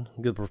action,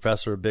 give the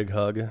professor a big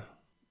hug,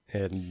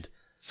 and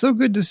so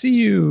good to see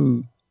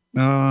you.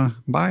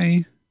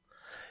 Bye.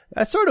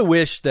 I sort of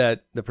wish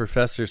that the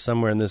professor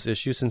somewhere in this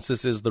issue, since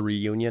this is the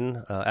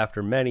reunion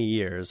after many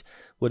years,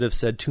 would have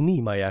said, "To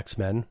me, my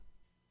X-Men,"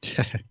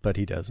 but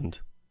he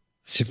doesn't.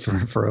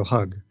 For a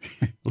hug.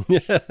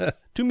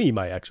 To me,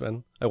 my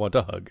X-Men, I want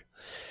a hug.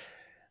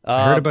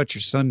 I heard about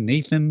your son,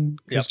 Nathan,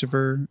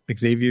 Christopher,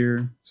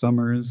 Xavier,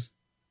 Summers.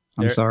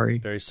 I'm sorry.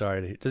 Very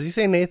sorry. Does he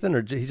say Nathan,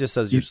 or he just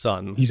says your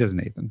son? He says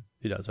Nathan.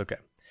 He does, okay.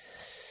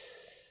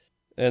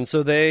 And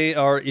so they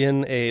are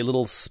in a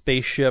little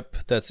spaceship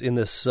that's in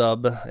this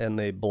sub, and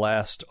they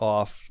blast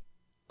off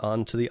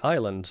onto the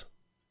island.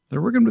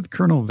 They're working with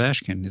Colonel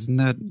Vashkin. Isn't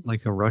that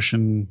like a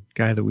Russian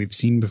guy that we've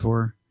seen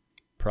before?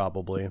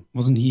 Probably.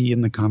 Wasn't he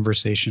in the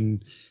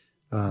conversation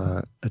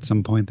at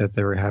some point that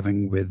they were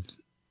having with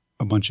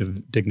a bunch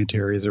of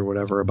dignitaries or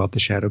whatever about the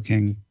Shadow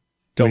King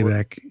way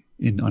back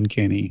in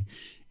Uncanny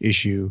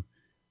issue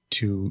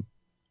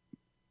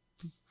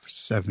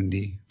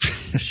 270?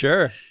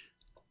 Sure.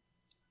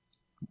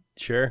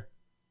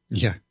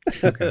 Yeah.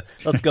 Okay.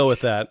 Let's go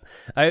with that.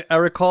 I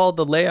recall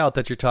the layout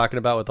that you're talking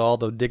about with all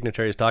the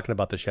dignitaries talking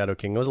about the Shadow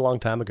King. It was a long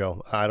time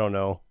ago. I don't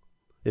know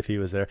if he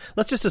was there.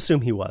 Let's just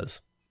assume he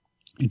was.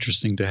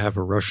 Interesting to have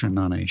a Russian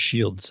on a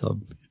S.H.I.E.L.D.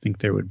 sub. I think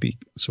they would be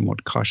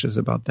somewhat cautious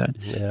about that.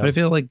 Yeah. But I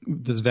feel like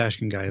this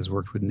Vashkin guy has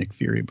worked with Nick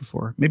Fury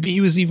before. Maybe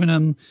he was even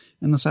in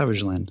the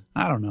Savage Land.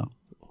 I don't know.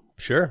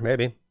 Sure,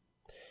 maybe.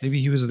 Maybe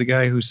he was the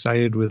guy who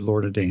sided with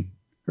Lord Dane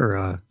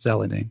or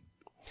Zaladane.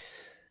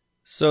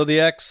 So the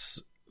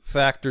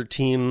X-Factor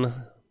team,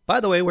 by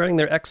the way, wearing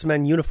their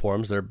X-Men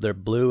uniforms. They're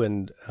blue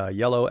and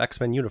yellow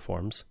X-Men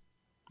uniforms.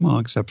 Well,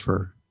 except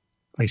for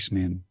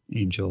Iceman,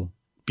 Angel,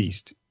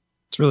 Beast.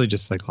 It's really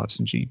just Cyclops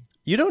and Jean.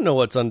 You don't know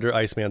what's under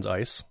Iceman's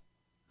ice.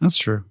 That's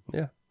true.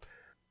 Yeah.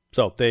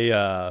 So they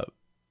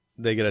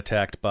get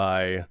attacked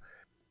by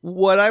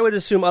what I would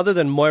assume, other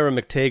than Moira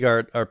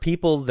McTaggart, are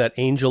people that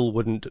Angel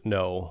wouldn't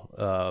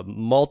know.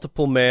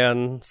 Multiple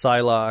Man,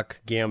 Psylocke,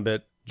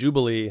 Gambit,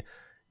 Jubilee,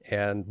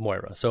 and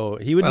Moira. So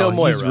he would know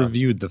Moira. He's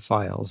reviewed the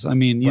files. I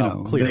mean,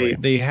 clearly.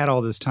 they had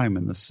all this time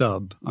in the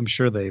sub. I'm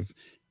sure the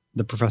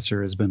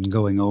professor has been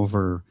going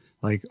over,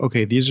 like,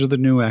 okay, these are the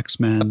new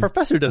X-Men. The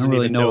professor doesn't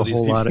really even know a these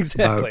whole people. lot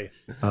Exactly.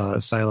 about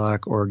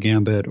Psylocke or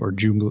Gambit or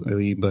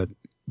Jubilee, but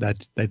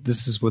that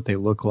this is what they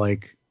look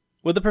like.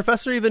 Would the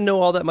professor even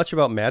know all that much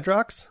about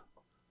Madrox?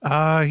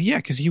 Yeah,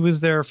 because he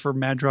was there for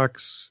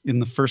Madrox in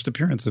the first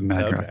appearance of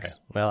Madrox. Okay.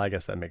 Well, I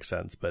guess that makes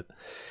sense, but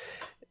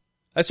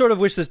I sort of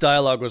wish this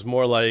dialogue was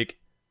more like,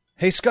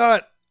 "Hey,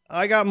 Scott,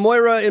 I got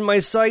Moira in my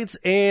sights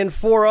and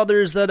 4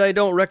 others that I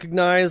don't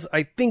recognize.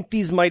 I think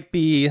these might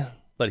be..."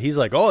 But he's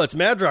like, "Oh, it's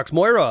Madrox,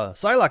 Moira,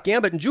 Psylocke,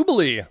 Gambit, and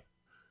Jubilee."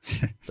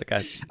 It's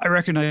like I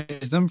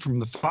recognize them from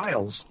the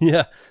files.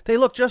 Yeah, they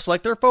look just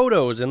like their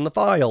photos in the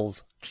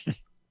files.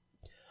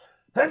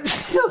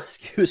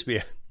 Excuse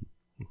me.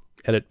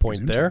 Edit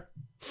point there.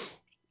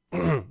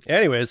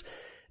 Anyways,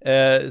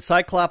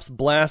 Cyclops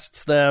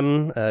blasts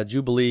them.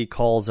 Jubilee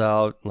calls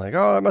out, like,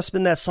 "Oh, it must have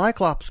been that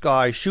Cyclops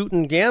guy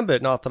shooting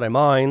Gambit. Not that I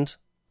mind."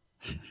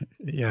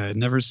 Yeah, I'd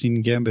never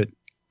seen Gambit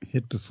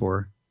hit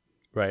before.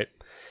 Right.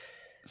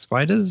 So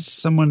why does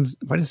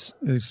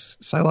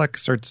Psylocke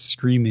start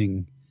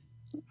screaming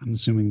I'm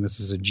assuming this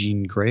is a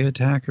Jean Grey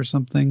attack or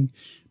something.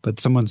 But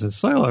someone says,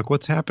 Psylocke,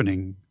 what's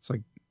happening? It's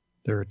like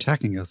they're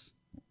attacking us.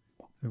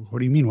 What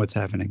do you mean what's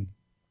happening?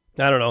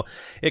 I don't know.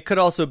 It could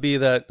also be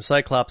that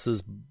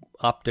Cyclops'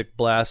 optic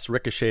blast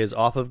ricochets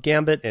off of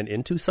Gambit and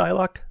into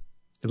Psylocke.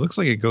 It looks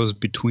like it goes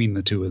between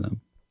the two of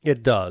them.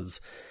 It does.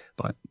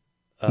 But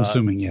I'm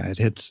assuming, yeah, it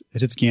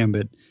hits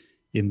Gambit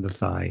in the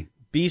thigh.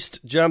 Beast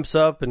jumps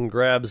up and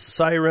grabs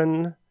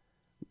Siren.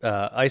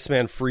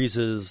 Iceman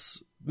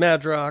freezes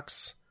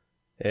Madrox.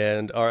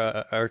 And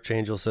our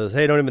Archangel says,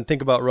 hey, don't even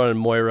think about running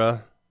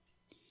Moira.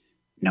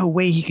 No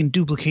way he can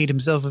duplicate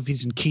himself if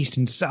he's encased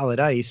in solid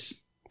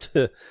ice.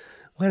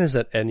 When has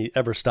that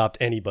ever stopped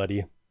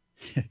anybody?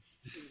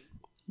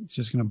 It's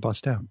just going to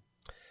bust out.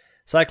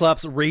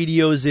 Cyclops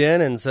radios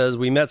in and says,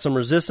 we met some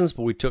resistance,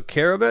 but we took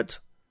care of it.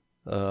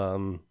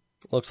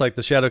 Looks like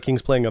the Shadow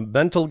King's playing a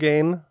mental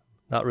game,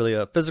 not really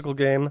a physical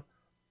game.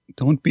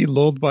 Don't be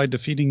lulled by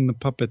defeating the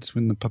puppets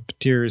when the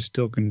puppeteer is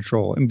still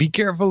control. And be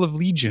careful of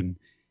Legion.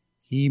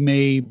 He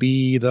may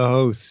be the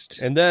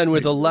host. And then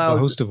with a loud... The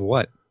host of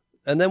what?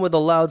 And then with a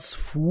loud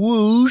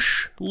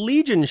swoosh,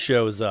 Legion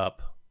shows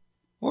up.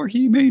 Or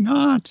he may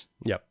not.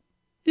 Yep.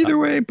 Either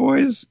way,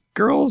 boys,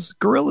 girls,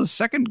 Gorilla's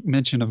second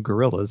mention of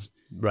gorillas.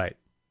 Right.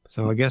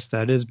 So I guess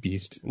that is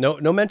Beast.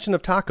 No mention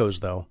of tacos,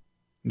 though.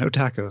 No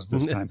tacos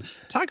this time.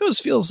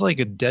 Tacos feels like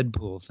a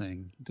Deadpool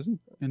thing.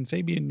 And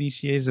Fabian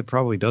Nicieza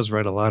probably does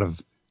write a lot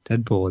of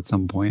Deadpool at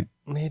some point.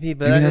 Maybe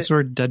that's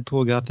where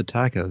Deadpool got the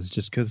tacos,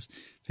 just because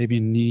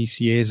Fabian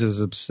Nicieza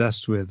is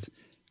obsessed with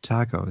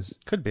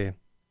tacos. Could be.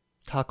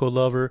 Taco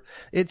lover.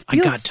 I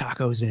got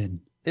tacos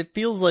in. It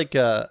feels like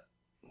a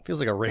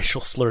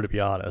racial slur, to be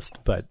honest,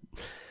 but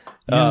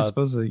yeah, I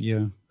suppose that,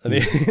 yeah. I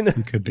mean,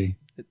 it could be.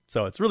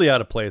 So it's really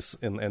out of place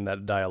in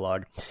that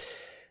dialogue.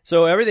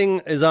 So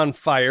everything is on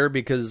fire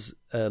because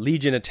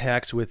Legion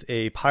attacks with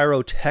a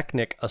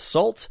pyrotechnic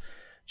assault.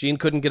 Jean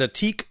couldn't get a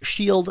teak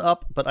shield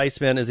up, but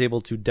Iceman is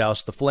able to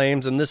douse the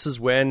flames, and this is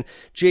when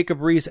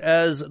Jacob Reese,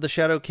 as the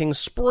Shadow King,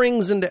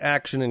 springs into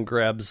action and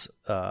grabs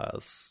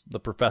the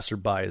professor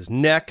by his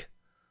neck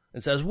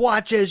and says,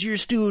 watch as your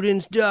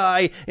students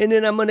die, and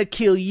then I'm going to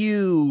kill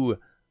you.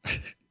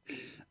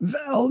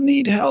 Val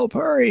need help,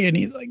 hurry. And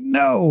he's like,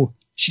 no,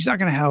 she's not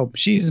going to help.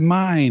 She's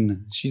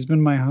mine. She's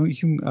been my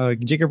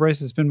Jacob Rice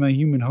has been my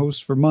human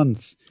host for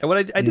months. And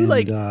what I do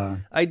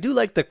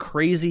like the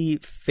crazy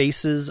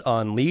faces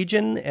on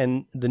Legion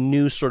and the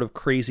new sort of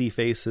crazy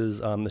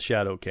faces on the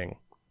Shadow King.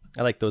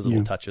 I like those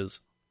little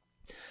touches.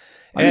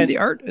 I mean, the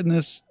art in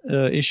this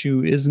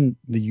issue isn't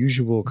the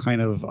usual kind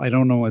of, I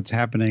don't know what's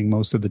happening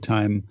most of the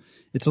time.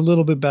 It's a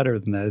little bit better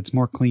than that. It's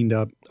more cleaned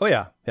up. Oh,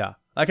 yeah. Yeah.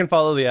 I can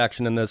follow the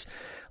action in this.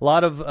 A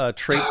lot of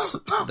traits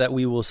that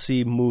we will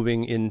see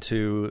moving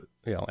into,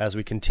 as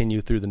we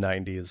continue through the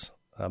 90s.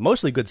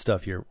 Mostly good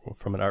stuff here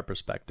from an art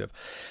perspective.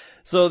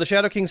 So the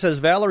Shadow King says,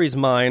 Valerie's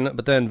mine,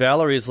 but then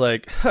Valerie's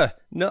like,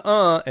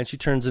 nuh-uh, and she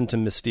turns into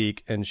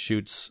Mystique and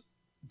shoots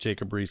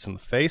Jacob Reese in the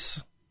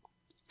face.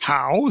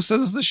 How,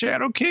 says the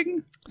Shadow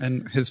King?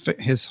 And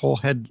his whole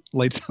head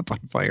lights up on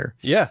fire.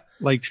 Yeah.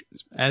 Like,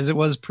 as it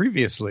was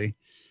previously.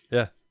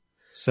 Yeah.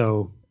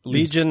 So,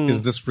 Legion...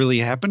 Is this really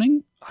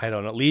happening? I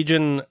don't know.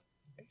 Legion,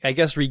 I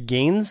guess,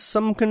 regains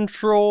some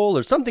control,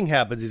 or something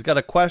happens. He's got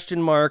a question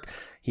mark.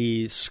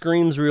 He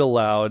screams real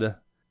loud.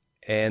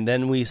 And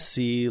then we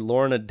see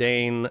Lorna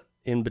Dane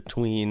in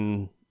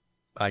between,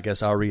 I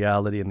guess, our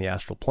reality and the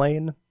astral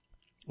plane.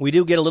 We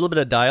do get a little bit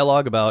of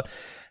dialogue about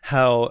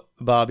how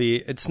Bobby,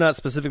 it's not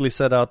specifically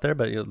said out there,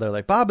 but they're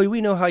like, Bobby, we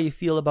know how you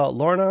feel about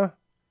Lorna,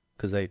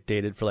 because they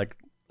dated for like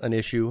an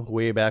issue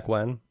way back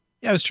when.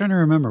 Yeah, I was trying to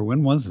remember.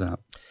 When was that?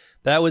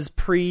 That was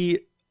pre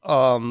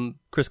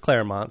Chris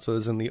Claremont, so it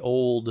was in the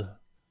old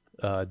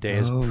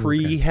days,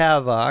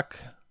 pre-Havoc.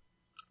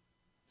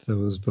 So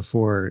it was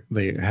before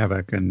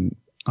Havoc and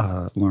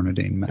Lorna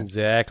Dane met.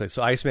 Exactly.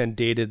 So Iceman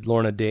dated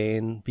Lorna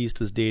Dane. Beast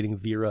was dating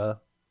Vera.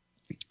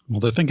 Well,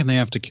 they're thinking they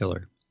have to kill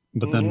her.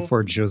 But then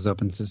Ford shows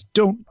up and says,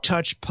 don't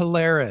touch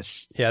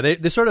Polaris. Yeah,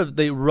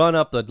 they run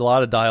up a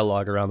lot of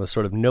dialogue around this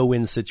sort of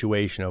no-win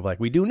situation of like,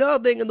 we do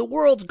nothing and the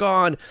world's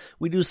gone.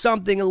 We do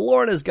something and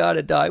Lorna's got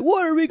to die.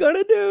 What are we going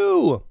to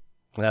do?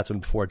 And that's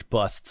when Forge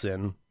busts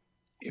in.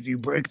 If you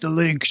break the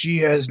link she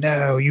has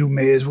now, you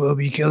may as well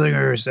be killing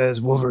her,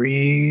 says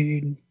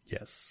Wolverine.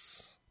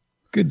 Yes.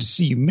 Good to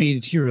see you made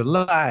it here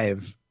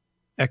alive,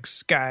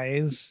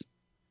 ex-guys.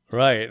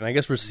 Right, and I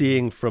guess we're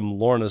seeing from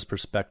Lorna's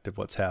perspective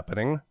what's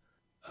happening.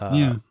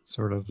 Yeah,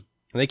 sort of.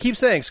 And they keep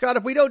saying, Scott,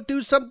 if we don't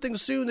do something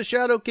soon, the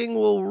Shadow King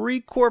will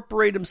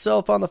recorporate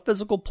himself on the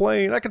physical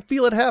plane. I can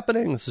feel it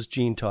happening. This is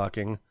Jean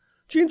talking.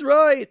 Jean's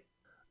right.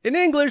 In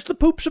English, the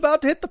poop's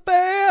about to hit the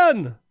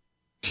fan.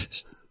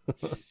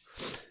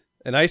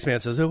 And Iceman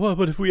says, well,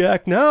 but if we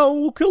act now,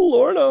 we'll kill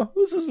Lorna.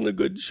 This isn't a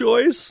good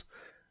choice.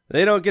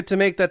 They don't get to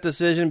make that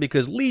decision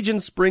because Legion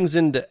springs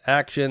into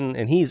action,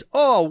 and he's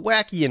all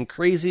wacky and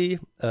crazy.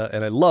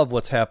 And I love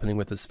what's happening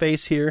with his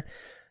face here.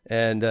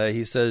 And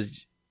he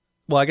says...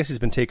 Well, I guess he's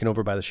been taken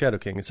over by the Shadow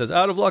King. It says,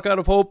 out of luck, out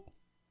of hope.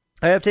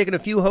 I have taken a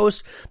few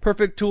host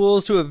perfect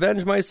tools to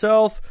avenge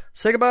myself.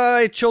 Say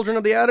goodbye, children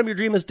of the atom, your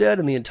dream is dead.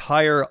 And the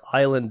entire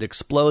island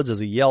explodes as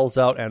he yells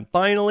out, and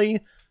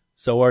finally,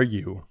 so are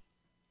you.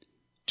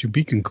 To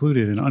be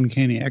concluded in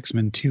Uncanny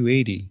X-Men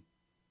 280.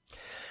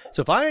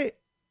 So if I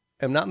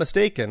am not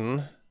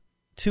mistaken,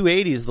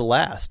 280 is the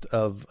last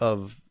of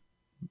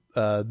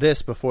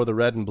this before the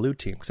red and blue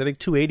team. Because I think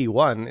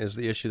 281 is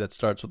the issue that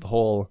starts with the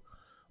whole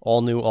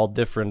all new, all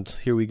different,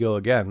 here we go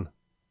again.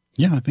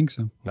 Yeah, I think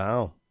so.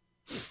 Wow.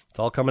 It's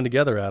all coming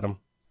together, Adam.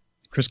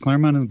 Chris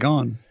Claremont is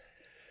gone.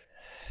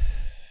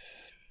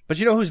 But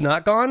you know who's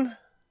not gone?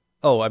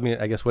 Oh, I mean,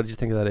 I guess, what did you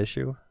think of that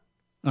issue?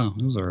 Oh,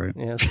 it was all right.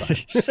 Yeah, it's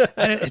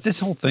fine. This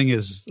whole thing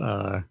is,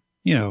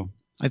 you know,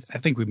 I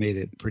think we made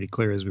it pretty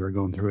clear as we were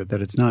going through it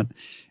that it's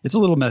a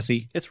little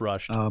messy. It's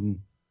rushed.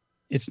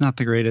 It's not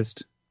the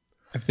greatest.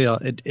 I feel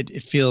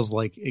it feels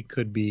like it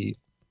could be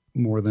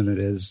more than it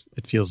is.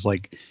 It feels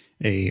like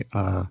a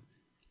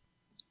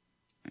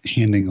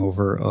handing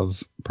over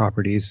of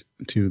properties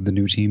to the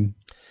new team.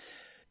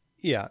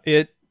 Yeah,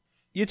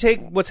 you take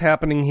what's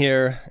happening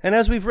here, and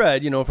as we've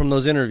read, you know, from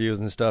those interviews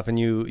and stuff, and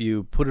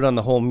you put it on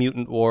the whole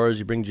mutant wars,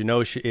 you bring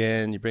Genosha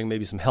in, you bring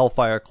maybe some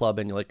Hellfire Club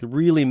in, you like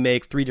really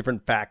make 3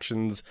 different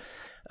factions,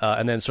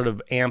 and then sort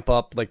of amp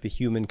up like the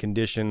human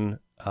condition,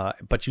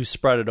 but you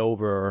spread it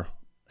over,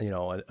 you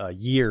know, a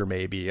year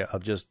maybe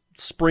of just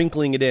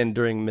sprinkling it in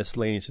during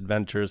miscellaneous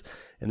adventures,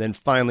 and then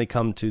finally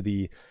come to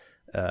the,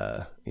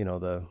 you know,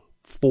 the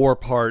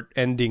 4-part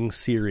ending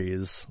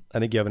series. I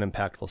think you have an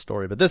impactful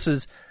story, but this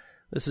is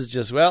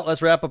just, well,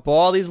 let's wrap up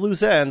all these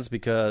loose ends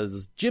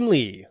because Jim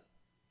Lee.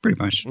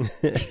 Pretty much.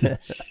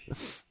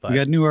 We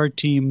got new art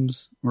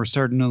teams. We're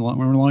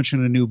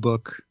launching a new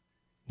book.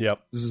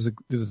 Yep. This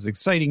is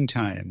exciting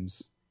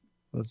times.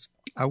 Let's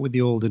out with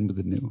the old, in with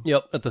the new.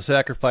 Yep, at the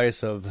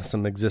sacrifice of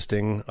some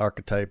existing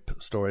archetype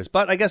stories.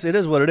 But I guess it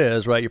is what it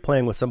is, right? You're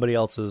playing with somebody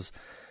else's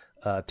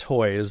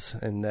toys,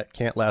 and that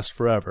can't last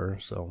forever,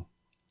 so...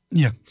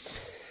 Yeah.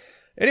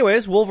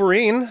 Anyways,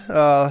 Wolverine,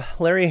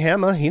 Larry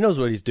Hama, he knows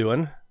what he's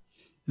doing.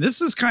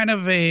 This is kind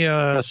of a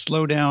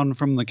slowdown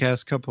from the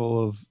past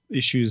couple of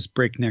issues,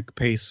 breakneck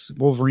pace.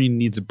 Wolverine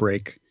needs a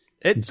break.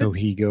 And so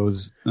he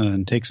goes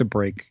and takes a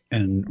break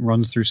and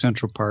runs through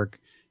Central Park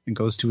and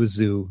goes to a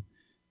zoo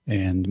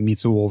and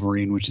meets a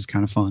Wolverine, which is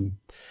kind of fun.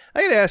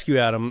 I got to ask you,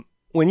 Adam,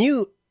 when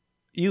you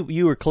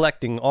were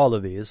collecting all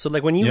of these, so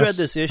like when you read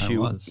this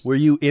issue, were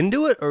you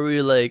into it or were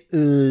you like,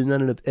 not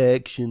enough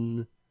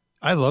action?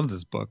 I love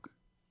this book.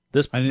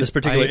 This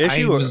particular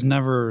issue? I was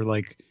never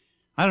like,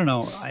 I don't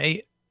know.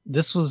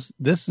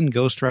 This and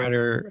Ghost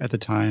Rider at the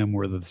time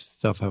were the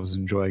stuff I was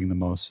enjoying the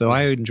most. So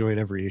I enjoyed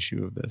every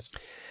issue of this.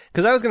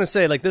 Because I was going to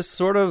say, like, this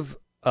sort of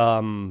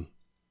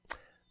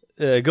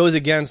goes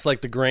against like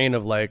the grain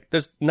of like,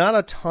 there's not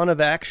a ton of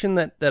action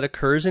that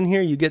occurs in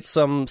here. You get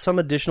some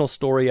additional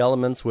story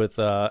elements with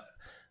Alf.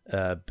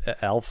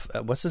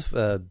 What's this?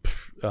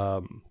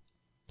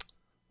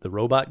 The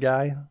robot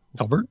guy?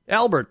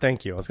 Albert,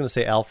 thank you. I was going to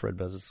say Alfred,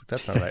 but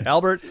that's not right.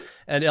 Albert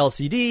and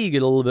LCD, you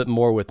get a little bit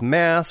more with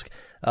Mask.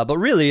 But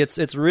really,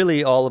 it's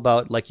really all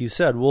about, like you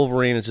said,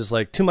 Wolverine is just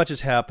like, too much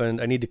has happened.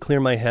 I need to clear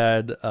my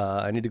head.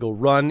 I need to go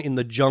run in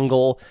the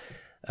jungle.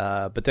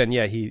 But then,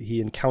 yeah,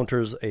 he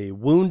encounters a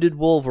wounded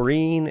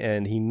Wolverine,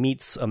 and he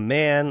meets a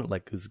man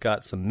like who's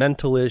got some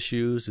mental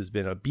issues, who's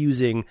been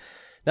abusing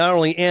not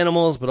only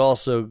animals, but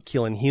also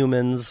killing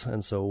humans.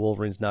 And so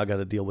Wolverine's now got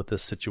to deal with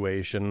this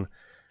situation.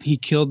 He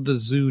killed the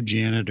zoo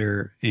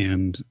janitor,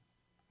 and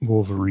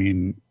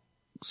Wolverine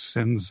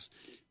sends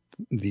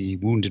the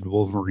wounded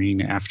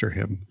Wolverine after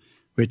him,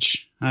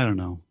 which, I don't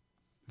know,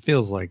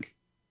 feels like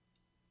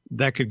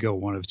that could go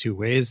one of two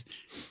ways.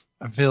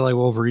 I feel like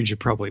Wolverine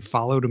should probably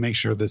follow to make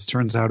sure this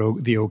turns out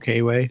the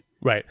okay way.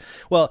 Right.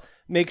 Well,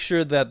 make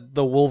sure that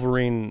the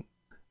Wolverine...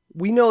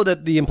 We know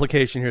that the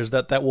implication here is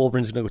that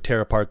Wolverine's going to go tear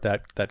apart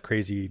that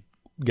crazy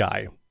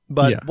guy.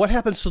 But what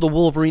happens to the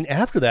Wolverine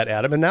after that,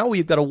 Adam? And now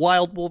we've got a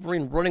wild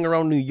Wolverine running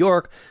around New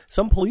York.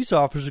 Some police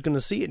officers are going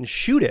to see it and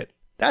shoot it.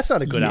 That's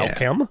not a good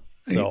outcome.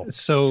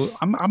 So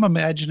I'm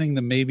imagining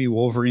that maybe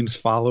Wolverine's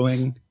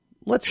following.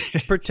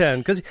 Let's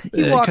pretend, because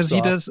he walks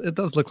off. It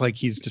does look like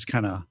he's just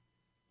kind of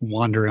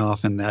wandering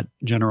off in that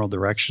general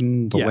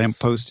direction. The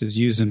lamppost is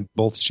used in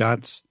both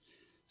shots.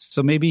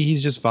 So maybe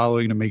he's just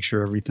following to make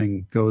sure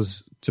everything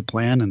goes to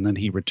plan, and then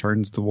he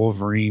returns the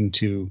Wolverine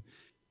to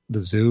the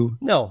zoo.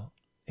 No.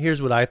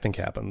 Here's what I think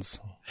happens.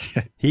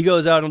 He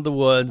goes out into the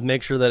woods,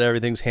 makes sure that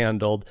everything's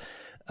handled,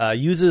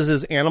 uses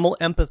his animal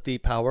empathy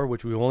power,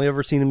 which we've only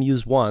ever seen him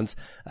use once,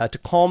 to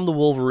calm the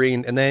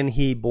Wolverine, and then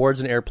he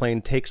boards an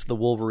airplane, takes the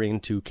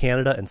Wolverine to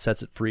Canada, and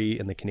sets it free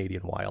in the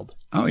Canadian wild.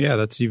 Oh, yeah,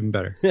 that's even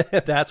better.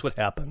 That's what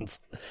happens.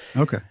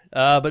 Okay.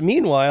 But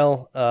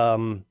meanwhile,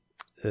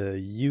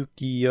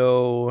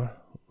 Yukio...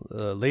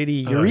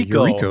 Lady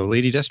Yuriko,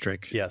 Lady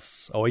Deathstrike.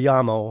 Yes,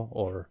 Oyamo,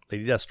 or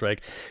Lady Deathstrike,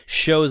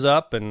 shows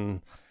up,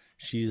 and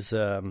she's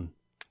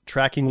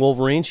tracking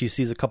Wolverine. She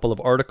sees a couple of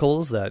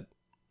articles that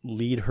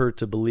lead her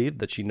to believe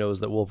that she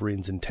knows that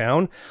Wolverine's in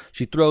town.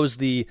 She throws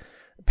the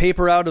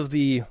paper out of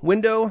the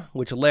window,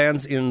 which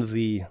lands in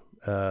the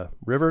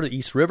river, the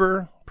East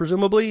River,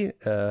 presumably,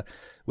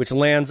 which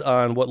lands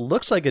on what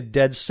looks like a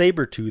dead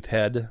saber-tooth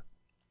head.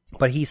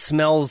 But he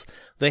smells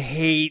the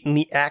hate and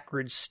the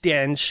acrid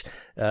stench,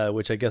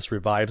 which I guess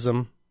revives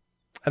him.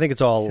 I think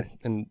it's all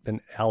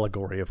an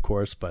allegory, of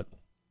course, but...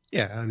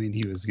 Yeah, I mean,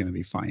 he was going to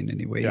be fine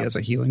anyway. Yeah. He has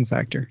a healing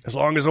factor. As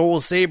long as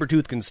old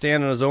Sabretooth can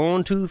stand on his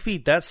own 2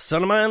 feet, that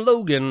son of mine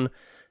Logan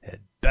had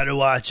better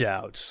watch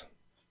out.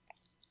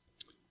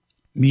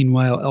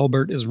 Meanwhile,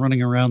 Albert is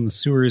running around the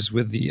sewers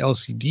with the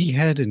LCD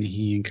head, and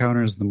he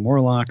encounters the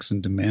Morlocks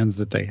and demands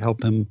that they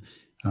help him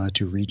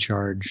to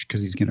recharge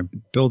because he's going to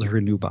build her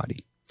a new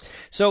body.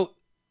 So,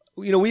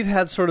 we've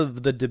had sort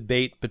of the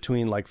debate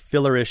between like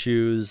filler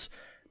issues,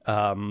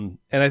 and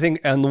I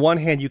think on the one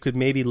hand, you could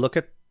maybe look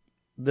at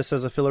this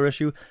as a filler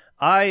issue.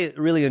 I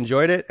really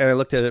enjoyed it, and I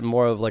looked at it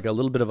more of like a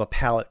little bit of a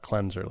palate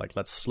cleanser. Like,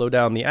 let's slow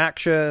down the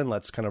action,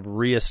 let's kind of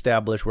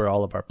reestablish where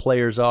all of our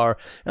players are,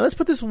 and let's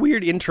put this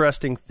weird,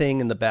 interesting thing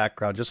in the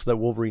background just so that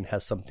Wolverine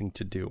has something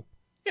to do.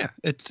 Yeah,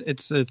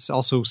 it's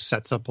also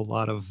sets up a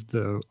lot of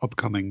the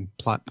upcoming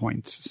plot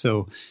points.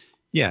 So,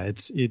 yeah,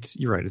 it's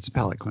you're right. It's a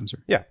palate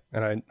cleanser. Yeah,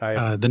 and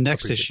I the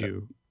next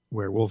issue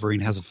where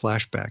Wolverine has a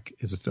flashback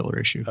is a filler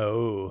issue.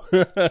 Oh,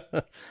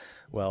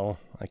 well,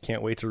 I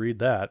can't wait to read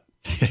that.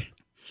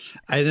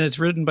 And it's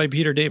written by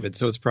Peter David,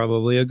 so it's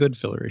probably a good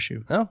filler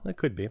issue. Oh, it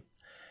could be.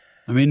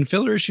 I mean,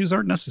 filler issues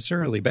aren't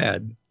necessarily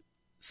bad.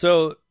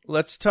 So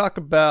let's talk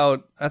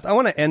about... I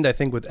want to end, I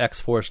think, with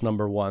X-Force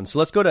number 1. So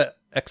let's go to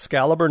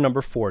Excalibur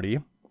number 40.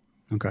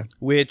 Okay.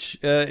 Which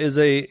is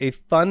a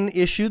fun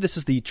issue. This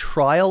is the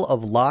Trial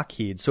of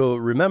Lockheed. So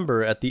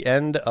remember, at the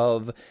end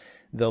of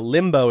the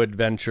Limbo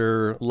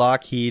adventure,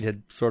 Lockheed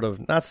had sort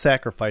of not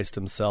sacrificed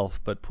himself,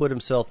 but put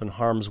himself in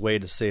harm's way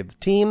to save the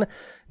team.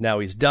 Now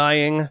he's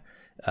dying.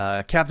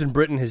 Captain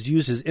Britain has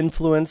used his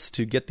influence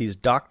to get these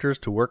doctors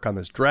to work on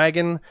this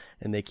dragon,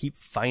 and they keep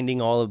finding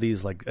all of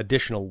these like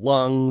additional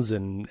lungs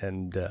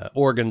and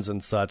organs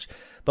and such.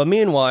 But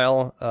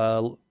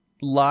meanwhile,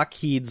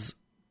 Lockheed's,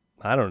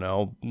 I don't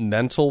know,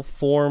 mental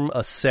form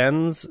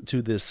ascends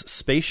to this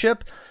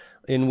spaceship,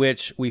 in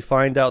which we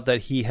find out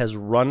that he has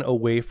run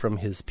away from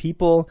his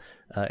people,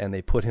 and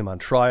they put him on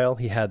trial.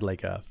 He had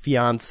like a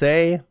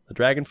fiancé, a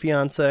dragon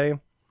fiancé.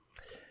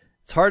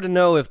 It's hard to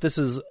know if this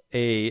is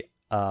a...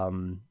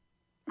 I'm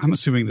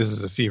assuming this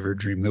is a fever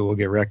dream that will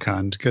get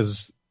retconned,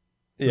 because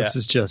this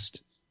is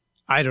just...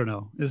 I don't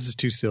know. This is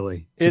too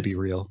silly to be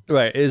real.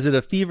 Right. Is it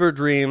a fever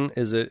dream?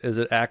 Is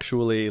it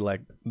actually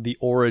like the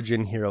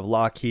origin here of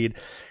Lockheed?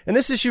 And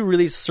this issue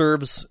really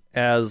serves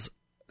as...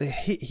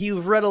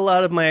 You've read a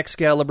lot of my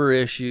Excalibur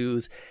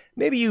issues.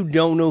 Maybe you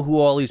don't know who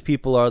all these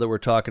people are that we're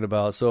talking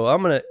about. So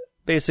I'm going to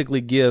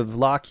basically give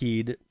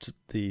Lockheed,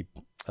 the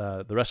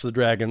rest of the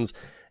Dragons,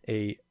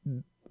 a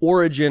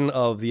origin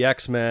of the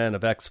X-Men,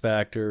 of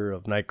X-Factor,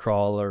 of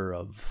Nightcrawler,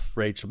 of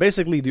Rachel.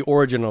 Basically the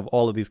origin of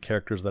all of these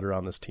characters that are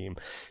on this team.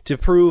 To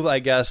prove, I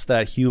guess,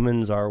 that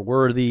humans are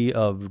worthy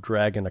of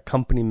dragon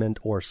accompaniment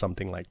or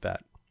something like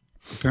that.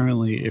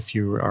 Apparently, if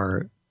you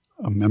are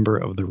a member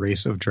of the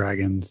race of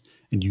dragons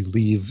and you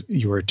leave,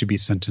 you are to be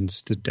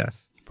sentenced to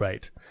death.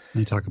 Right.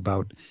 They talk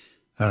about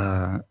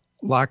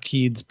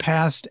Lockheed's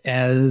past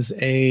as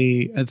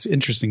it's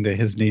interesting that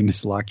his name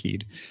is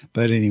Lockheed,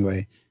 but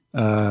anyway,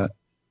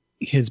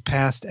 his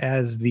past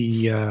as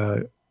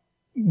the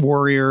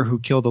warrior who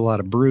killed a lot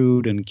of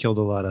brood and killed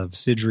a lot of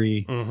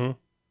Sidri. Mm-hmm.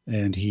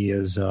 And he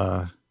is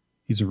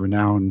he's a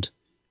renowned,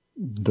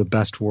 the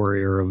best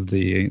warrior of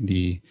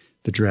the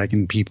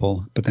dragon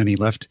people, but then he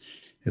left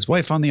his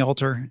wife on the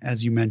altar,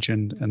 as you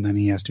mentioned, and then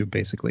he has to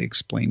basically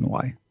explain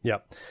why. Yeah.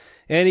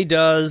 And he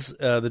does.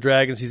 The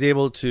dragons, he's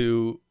able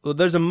to... Well,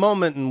 there's a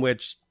moment in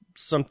which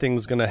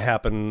something's going to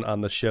happen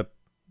on the ship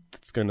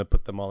that's going to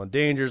put them all in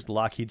danger.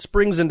 Lockheed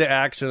springs into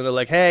action, and they're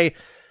like, hey,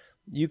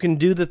 you can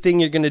do the thing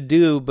you're going to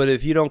do, but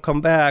if you don't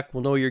come back,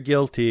 we'll know you're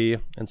guilty.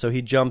 And so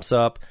he jumps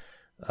up.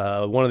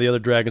 One of the other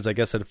dragons, I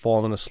guess, had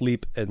fallen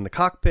asleep in the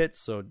cockpit,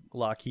 so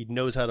Lockheed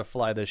knows how to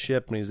fly the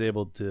ship, and he's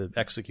able to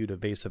execute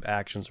evasive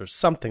actions or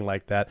something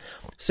like that.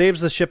 Saves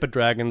the ship of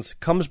dragons,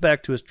 comes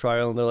back to his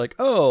trial, and they're like,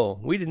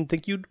 oh, we didn't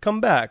think you'd come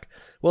back.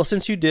 Well,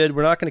 since you did,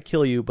 we're not going to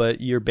kill you,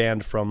 but you're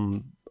banned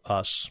from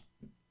us.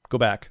 Go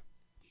back.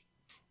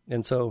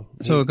 And so...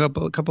 So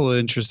a couple of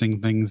interesting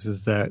things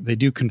is that they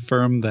do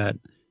confirm that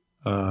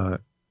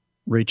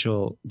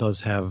Rachel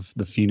does have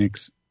the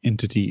Phoenix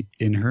entity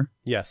in her.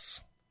 Yes.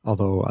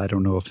 Although I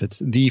don't know if it's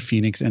the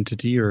Phoenix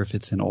entity or if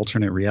it's an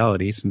alternate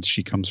reality, since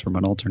she comes from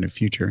an alternate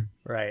future.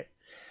 Right.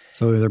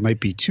 So there might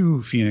be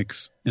two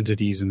Phoenix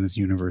entities in this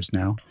universe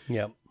now.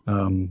 Yep.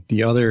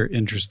 The other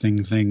interesting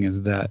thing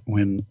is that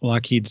when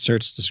Lockheed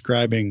starts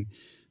describing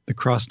the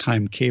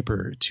cross-time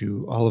caper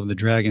to all of the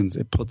dragons,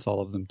 it puts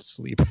all of them to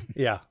sleep.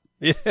 Yeah.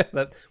 Yeah,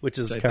 which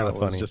is kind of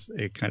funny. Was just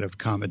a kind of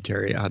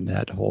commentary on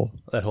that whole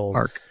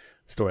arc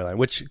storyline,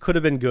 which could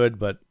have been good,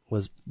 but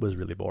was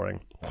really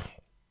boring.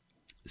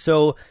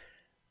 So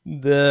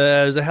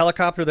there's a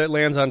helicopter that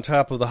lands on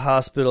top of the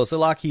hospital. So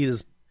Lockheed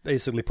is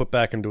basically put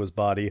back into his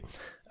body.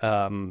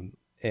 And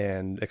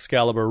And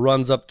Excalibur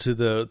runs up to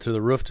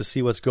the roof to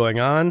see what's going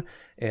on,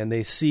 and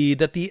they see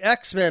that the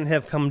X-Men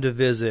have come to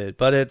visit,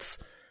 but it's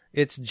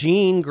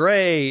Jean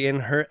Grey in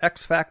her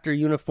X-Factor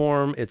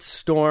uniform, it's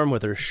Storm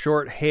with her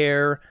short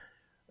hair,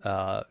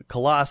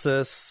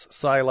 Colossus,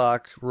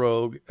 Psylocke,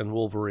 Rogue, and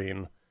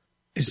Wolverine.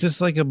 Is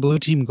this like a blue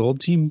team, gold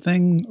team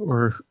thing,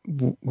 or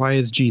why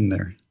is Jean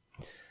there?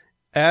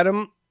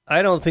 Adam,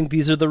 I don't think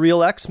these are the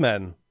real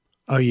X-Men.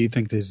 Oh, you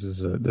think this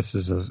is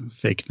a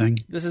fake thing?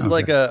 This is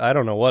like I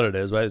don't know what it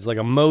is, but it's like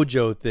a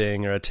Mojo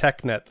thing or a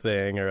TechNet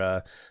thing or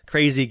a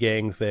Crazy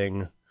Gang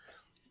thing.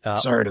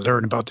 Sorry to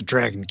learn about the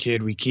Dragon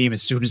Kid. We came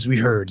as soon as we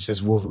heard,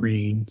 says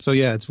Wolverine. So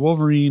yeah, it's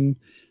Wolverine,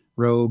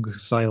 Rogue,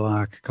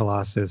 Psylocke,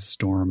 Colossus,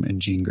 Storm, and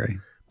Jean Grey.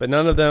 But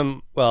none of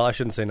them, well, I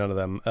shouldn't say none of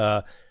them.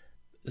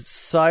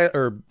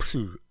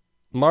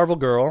 Marvel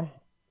Girl,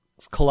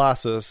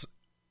 Colossus,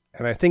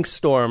 and I think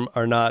Storm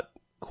are not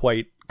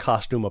quite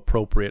costume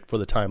appropriate for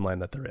the timeline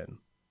that they're in.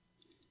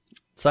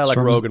 Psylocke,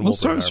 Rogue, and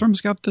Wolverine.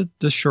 Storm's got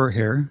the short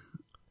hair.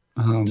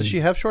 Does she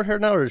have short hair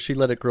now, or does she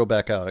let it grow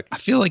back out? I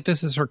feel like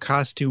this is her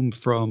costume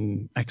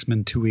from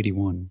X-Men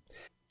 281.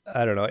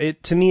 I don't know.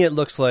 To me, it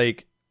looks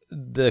like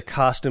the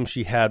costume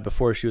she had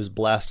before she was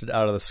blasted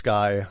out of the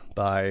sky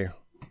by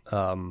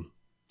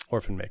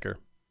Orphan Maker.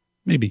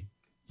 Maybe.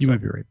 You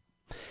might be right.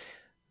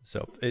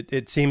 So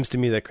it seems to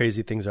me that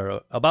crazy things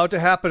are about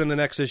to happen in the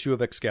next issue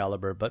of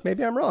Excalibur, but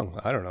maybe I'm wrong.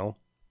 I don't know.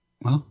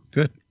 Well,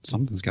 good.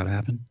 Something's got to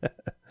happen.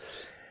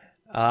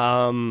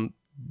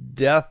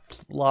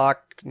 Deathlock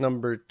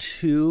number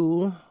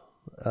 2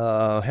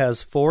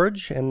 has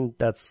Forge, and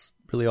that's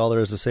really all there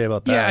is to say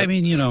about that. Yeah, I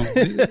mean,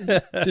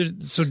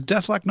 so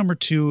Deathlock number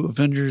 2,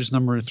 Avengers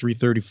number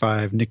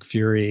 335, Nick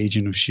Fury,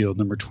 Agent of S.H.I.E.L.D.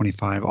 number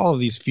 25. All of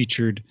these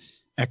featured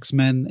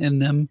X-Men in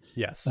them.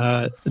 Yes.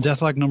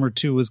 Deathlock number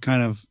 2 was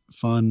kind of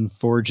fun.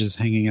 Forge is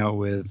hanging out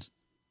with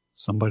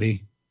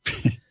somebody.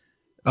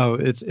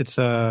 It's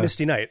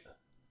Misty Knight.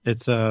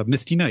 It's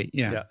Misty Knight,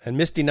 yeah. And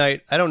Misty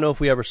Knight, I don't know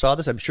if we ever saw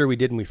this. I'm sure we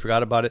did and we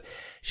forgot about it.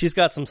 She's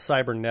got some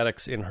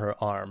cybernetics in her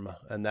arm,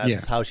 and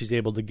that's how she's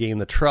able to gain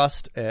the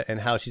trust and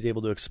how she's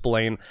able to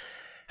explain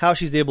how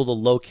she's able to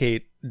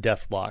locate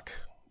Deathlock,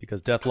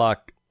 because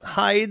Deathlock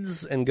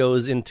hides and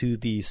goes into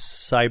the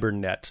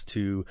cybernet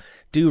to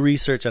do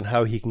research on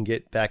how he can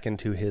get back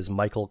into his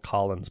Michael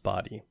Collins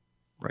body.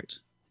 Right.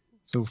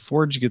 So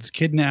Forge gets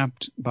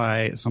kidnapped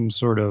by some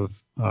sort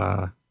of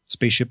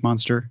spaceship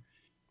monster,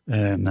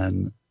 and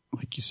then,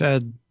 like you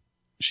said,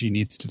 she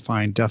needs to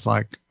find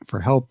Deathlock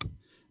for help.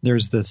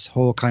 There's this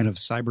whole kind of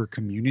cyber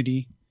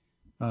community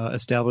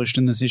established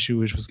in this issue,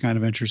 which was kind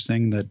of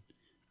interesting, that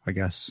I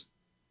guess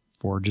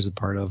Forge is a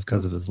part of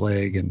because of his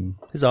leg and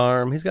his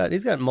arm. He's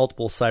got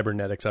multiple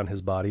cybernetics on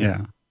his body.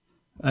 Yeah.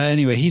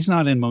 Anyway, he's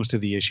not in most of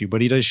the issue,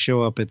 but he does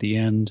show up at the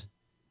end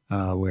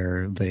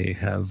where they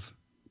have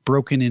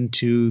broken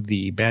into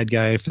the bad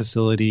guy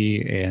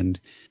facility, and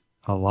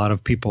a lot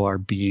of people are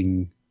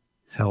being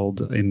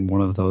held in one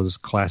of those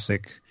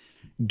classic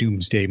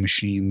doomsday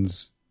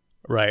machines.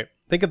 Right.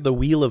 Think of the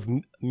Wheel of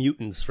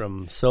Mutants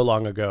from so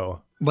long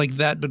ago. Like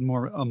that, but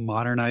more a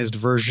modernized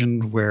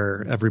version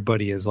where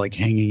everybody is like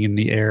hanging in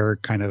the air,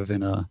 kind of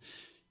in a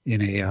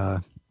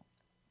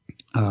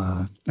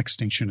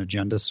Extinction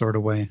Agenda sort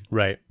of way.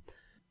 Right.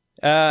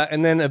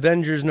 And then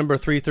Avengers number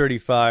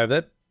 335.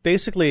 That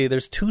basically,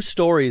 there's 2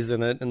 stories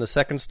in it, and the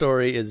second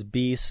story is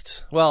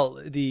Beast.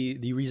 Well,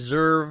 the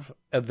Reserve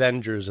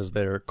Avengers, as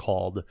they're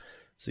called.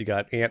 So you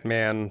got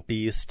Ant-Man,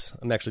 Beast.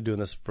 I'm actually doing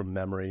this from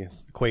memory.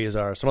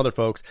 Quasar, some other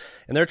folks.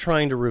 And they're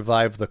trying to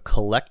revive the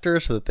Collector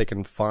so that they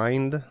can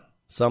find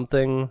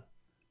something.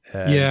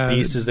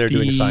 Beast is there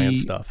doing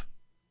science stuff.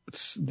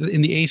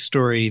 In the A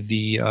story,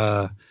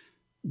 the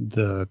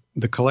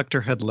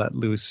Collector had let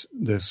loose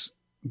this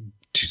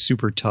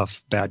super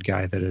tough bad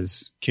guy that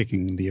is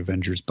kicking the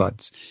Avengers'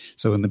 butts.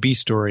 So in the B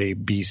story,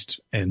 Beast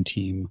and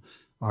team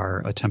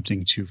are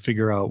attempting to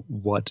figure out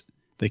what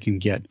they can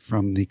get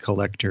from the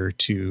Collector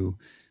to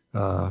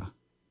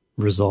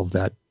resolve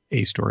that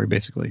A story,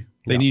 basically.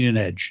 They need an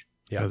edge.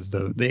 Because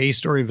the A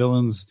story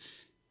villains,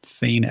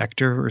 Thane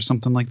Ector or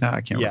something like that,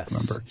 I can't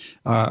remember,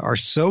 are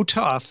so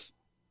tough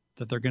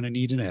that they're going to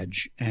need an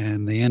edge.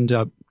 And they end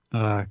up,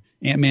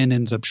 Ant-Man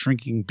ends up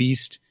shrinking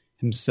Beast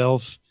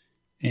himself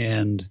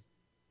and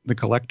the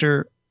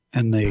Collector,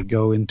 and they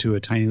go into a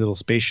tiny little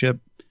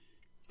spaceship.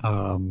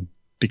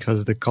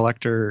 Because the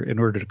Collector, in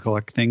order to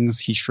collect things,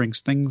 he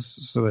shrinks things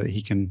so that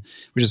he can,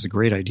 which is a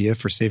great idea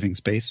for saving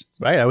space.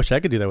 Right. I wish I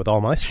could do that with all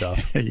my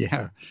stuff.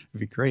 Yeah, it'd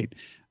be great.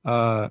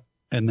 And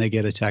they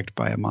get attacked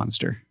by a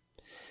monster.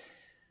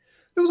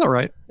 It was all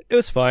right. It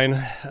was fine.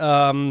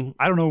 I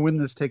don't know when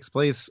this takes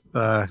place,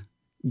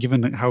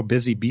 given how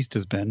busy Beast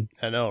has been.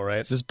 I know,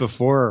 right? Is this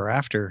before or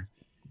after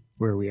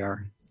where we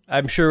are?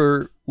 I'm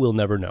sure we'll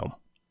never know.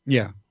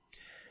 Yeah.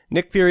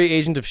 Nick Fury,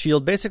 Agent of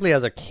S.H.I.E.L.D., basically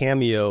has a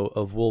cameo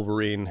of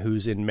Wolverine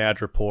who's in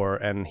Madripoor,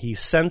 and he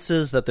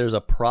senses that there's a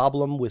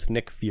problem with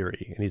Nick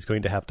Fury, and he's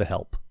going to have to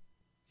help.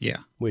 Yeah.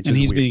 And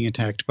he's being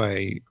attacked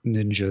by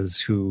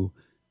ninjas who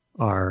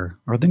are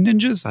they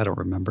ninjas? I don't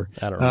remember.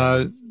 I don't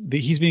remember.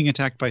 He's being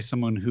attacked by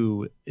someone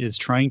who is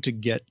trying to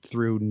get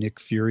through Nick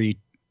Fury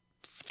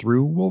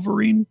through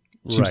Wolverine.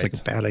 Seems like a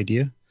bad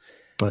idea,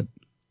 but.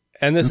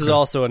 And this is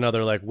also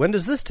another, like, when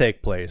does this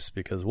take place?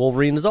 Because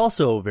Wolverine is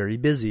also very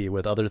busy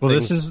with other things.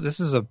 Well, this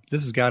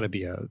has got to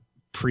be a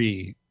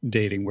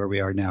pre-dating where we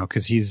are now,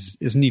 because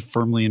isn't he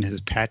firmly in his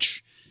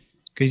patch?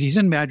 Because he's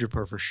in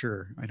Madripoor for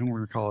sure. I don't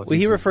recall. Well,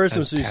 he refers to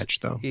him as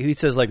Patch though. He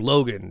says like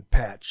Logan,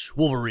 Patch,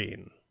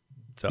 Wolverine.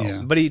 So,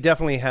 yeah. But he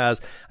definitely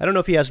has. I don't know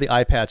if he has the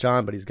eye patch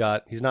on, but he's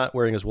not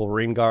wearing his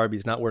Wolverine garb.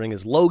 He's not wearing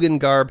his Logan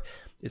garb.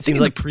 It seems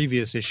like the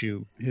previous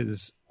issue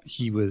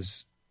he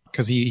was.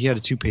 Because he had a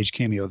 2-page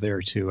cameo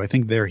there, too. I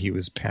think there he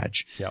was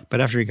Patch. Yeah.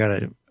 But after he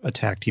got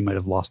attacked, he might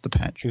have lost the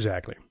patch.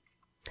 Exactly.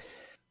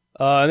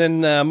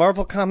 And then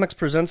Marvel Comics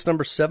presents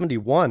number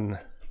 71.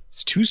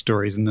 It's 2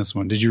 stories in this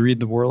one. Did you read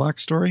the Warlock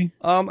story?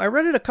 I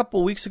read it a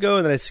couple weeks ago,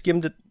 and then I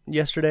skimmed it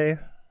yesterday.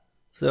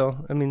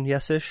 So, I mean,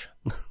 yes-ish.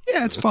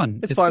 Yeah, it's fun.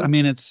 It's fun. I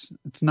mean, it's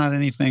not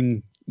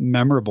anything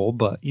memorable,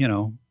 but, you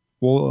know,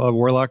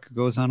 Warlock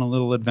goes on a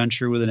little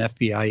adventure with an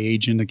FBI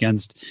agent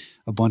against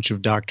a bunch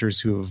of doctors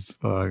who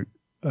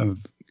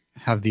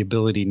have the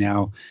ability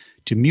now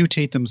to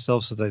mutate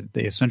themselves so that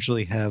they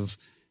essentially have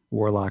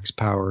Warlock's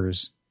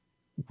powers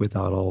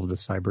without all of the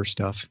cyber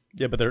stuff.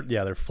 Yeah, but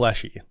they're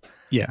fleshy.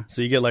 Yeah.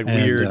 So you get like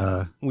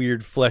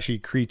weird fleshy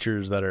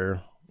creatures that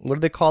are, what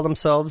do they call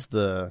themselves?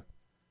 I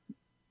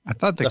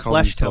thought they called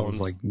themselves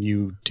like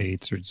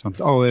mutates or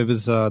something. Oh, it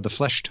was the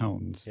Flesh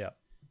Tones. Yeah.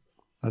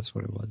 That's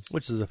what it was.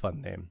 Which is a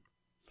fun name.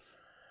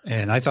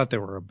 And I thought they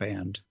were a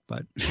band,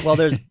 but well,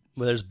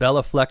 there's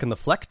Bella Fleck and the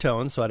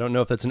Flecktones, so I don't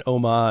know if that's an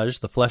homage.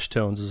 The Flesh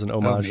Tones is an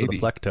homage to the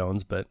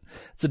Flecktones, but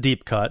it's a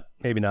deep cut.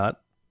 Maybe not.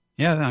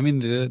 Yeah, I mean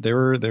they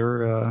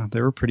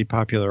were pretty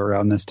popular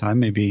around this time.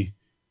 Maybe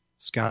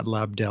Scott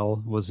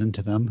Lobdell was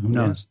into them. Who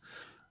knows?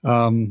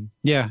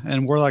 Yeah,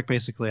 and Warlock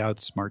basically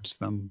outsmarts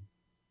them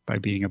by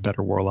being a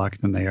better Warlock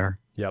than they are.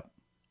 Yep.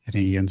 And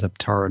he ends up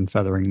tar and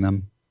feathering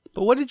them.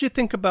 But what did you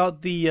think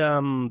about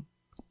the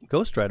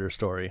Ghost Rider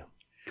story?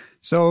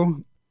 So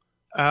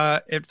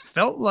it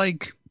felt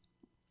like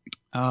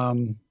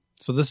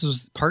so this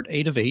was part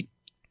 8 of 8,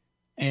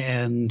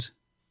 and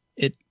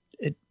it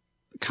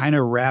kind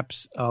of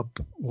wraps up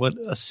what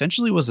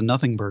essentially was a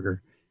nothing burger.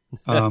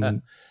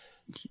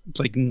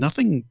 Like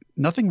nothing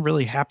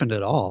really happened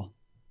at all.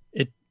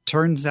 It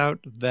turns out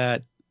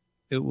that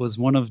it was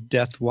one of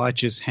Death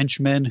Watch's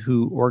henchmen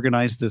who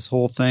organized this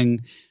whole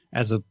thing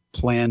as a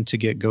plan to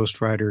get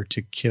Ghost Rider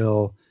to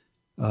kill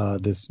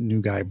this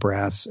new guy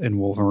Brass and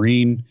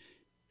Wolverine.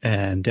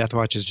 And Death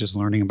Watch is just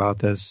learning about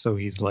this, so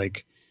he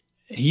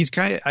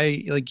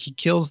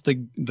kills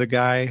the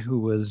guy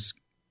who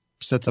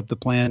sets up the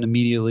plan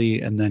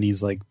immediately, and then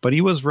he's like, but he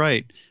was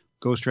right,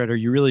 Ghost Rider,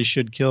 you really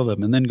should kill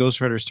them. And then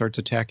Ghost Rider starts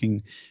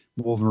attacking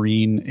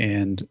Wolverine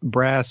and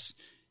Brass,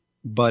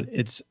 but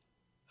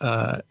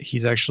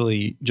he's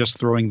actually just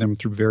throwing them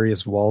through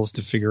various walls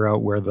to figure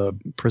out where the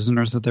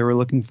prisoners that they were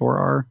looking for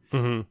are.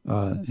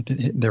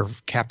 Mm-hmm. Their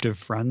captive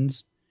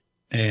friends,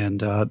 and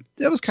that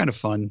was kind of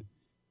fun.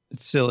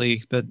 It's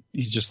silly that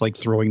he's just like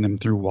throwing them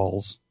through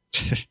walls.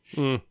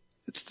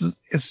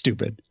 It's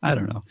stupid. I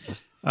don't know.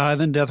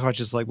 Then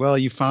Deathwatch is like, well,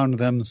 you found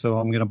them, so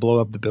I'm going to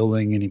blow up the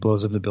building. And he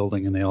blows up the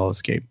building and they all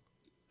escape.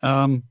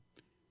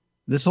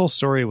 This whole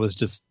story was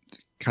just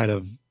kind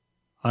of,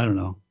 I don't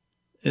know.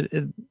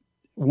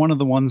 One of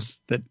the ones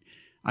that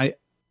I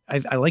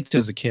liked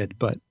as a kid,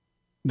 but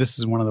this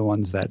is one of the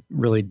ones that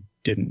really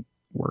didn't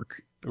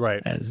work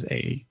as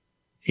a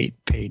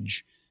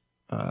 8-page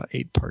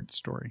 8-part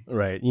story.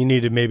 Right. You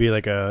needed maybe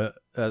like a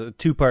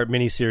 2-part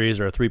miniseries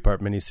or a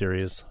 3-part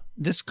miniseries.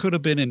 This could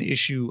have been an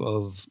issue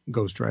of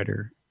Ghost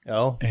Rider.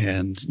 Oh.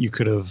 And you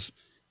could have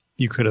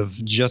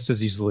just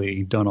as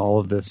easily done all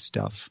of this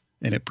stuff,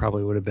 and it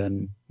probably would have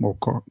been more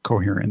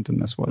coherent than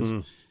this was.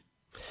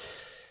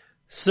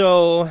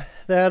 So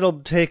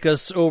that'll take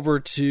us over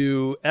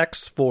to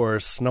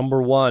X-Force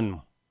number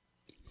 1.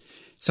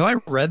 So I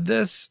read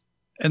this,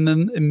 and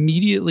then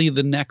immediately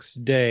the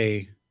next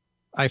day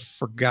I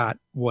forgot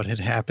what had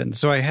happened.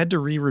 So I had to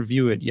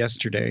re-review it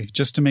yesterday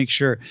just to make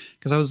sure,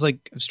 because I was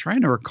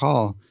trying to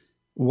recall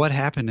what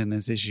happened in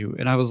this issue.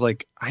 And I was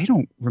like, I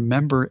don't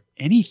remember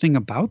anything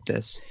about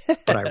this,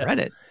 but I read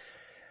it.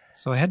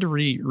 So I had to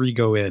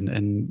re-go in,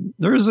 and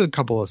there is a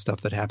couple of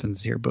stuff that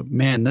happens here, but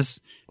man, this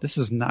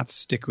does not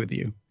stick with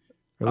you.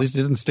 Or at least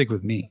it didn't stick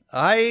with me.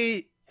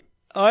 I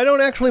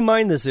don't actually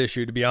mind this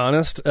issue, to be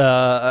honest.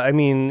 I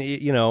mean,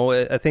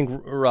 I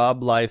think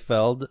Rob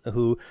Liefeld,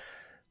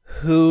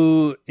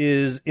 who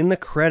is in the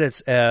credits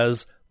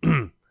as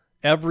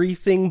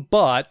everything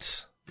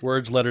but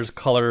words, letters,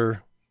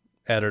 color,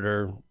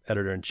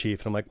 editor-in-chief.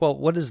 And I'm like, well,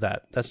 what is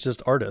that? That's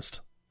just artist.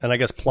 And I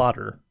guess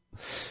plotter.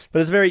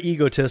 But it's very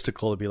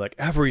egotistical to be like,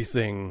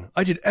 everything.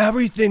 I did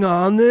everything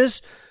on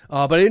this,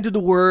 but I didn't do the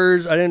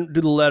words, I didn't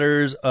do the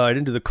letters, I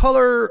didn't do the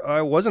color,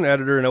 I wasn't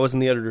editor, and I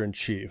wasn't the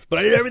editor-in-chief. But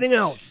I did everything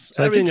else.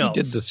 So everything else.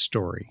 He did the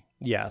story.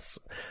 Yes.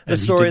 The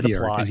story, the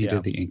plot, and he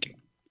did the inking.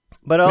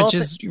 But which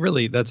is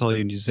really, that's all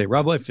you need to say.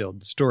 Rob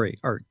Liefeld, story,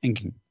 art,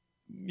 inking.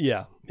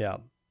 Yeah.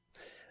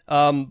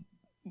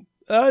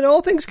 And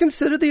all things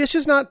considered, the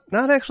issue's not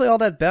actually all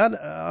that bad.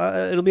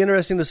 It'll be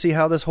interesting to see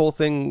how this whole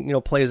thing,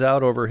 plays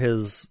out over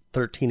his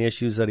 13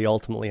 issues that he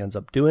ultimately ends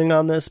up doing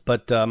on this.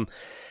 But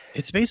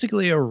it's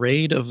basically a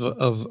raid of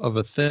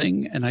a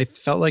thing, and I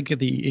felt like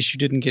the issue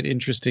didn't get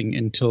interesting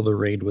until the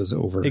raid was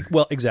over.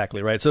 Well,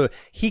 exactly, right. So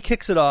he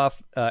kicks it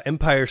off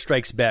Empire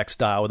Strikes Back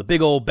style with a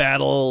big old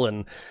battle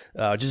and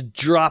just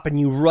dropping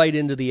you right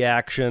into the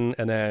action,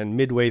 and then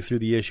midway through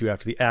the issue,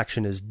 after the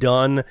action is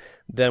done,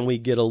 then we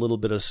get a little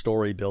bit of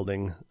story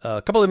building.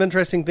 A couple of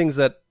interesting things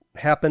that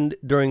happened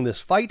during this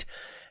fight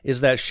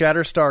is that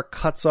Shatterstar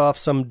cuts off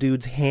some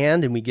dude's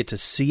hand, and we get to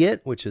see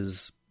it, which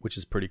is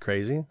pretty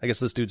crazy. I guess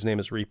this dude's name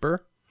is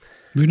Reaper.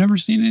 We've never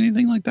seen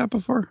anything like that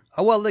before.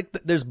 Well,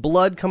 there's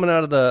blood coming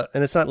out of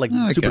and it's not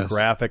super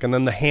graphic, and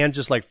then the hand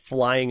just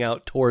flying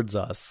out towards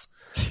us.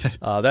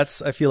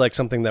 That's, I feel like,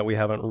 something that we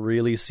haven't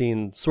really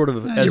seen sort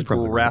of as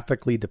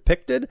graphically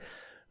depicted.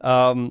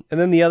 And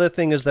then the other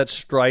thing is that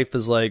Strife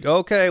is like,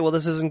 okay, well,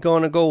 this isn't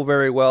going to go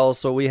very well,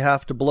 so we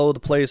have to blow the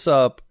place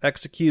up,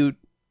 execute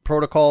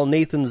protocol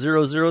Nathan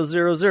 0000.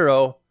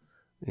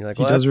 You're like,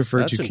 he does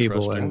refer to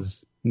Cable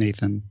as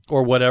Nathan.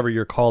 Or whatever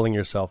you're calling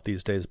yourself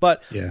these days.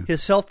 But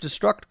his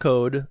self-destruct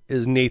code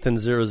is Nathan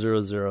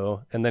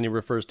 000, and then he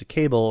refers to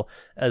Cable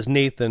as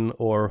Nathan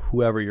or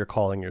whoever you're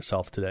calling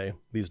yourself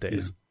these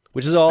days.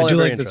 Which is all I do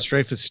like that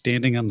Strife is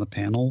standing on the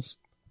panels.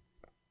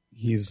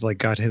 He's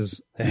got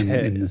his,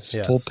 in this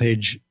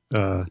full-page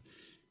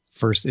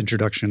first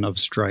introduction of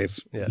Strife,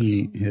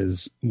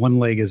 his one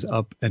leg is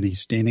up and he's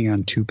standing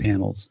on two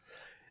panels.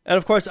 And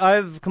of course,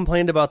 I've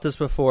complained about this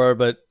before,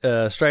 but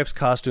Strife's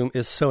costume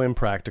is so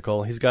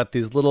impractical. He's got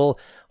these little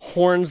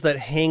horns that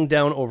hang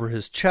down over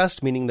his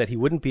chest, meaning that he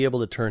wouldn't be able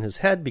to turn his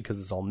head because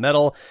it's all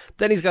metal.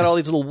 Then he's got all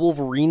these little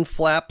Wolverine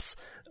flaps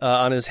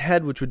on his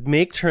head, which would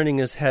make turning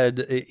his head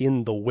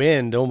in the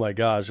wind, oh my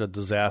gosh, a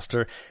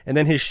disaster. And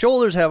then his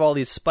shoulders have all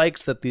these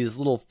spikes that these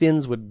little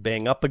fins would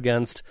bang up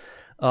against.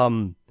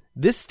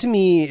 This to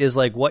me is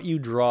like what you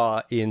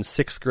draw in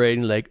 6th grade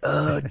and like,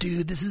 oh,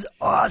 dude, this is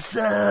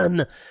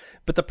awesome.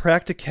 But the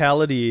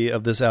practicality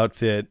of this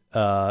outfit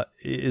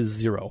is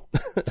zero.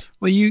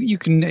 Well, you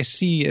can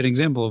see an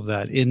example of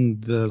that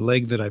in the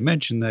leg that I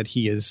mentioned that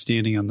he is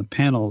standing on the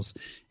panels.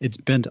 It's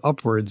bent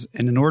upwards,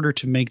 and in order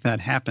to make that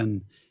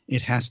happen,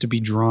 it has to be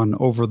drawn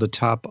over the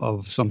top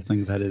of something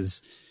that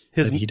is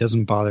that he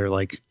doesn't bother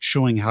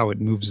showing how it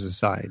moves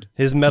aside.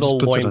 His metal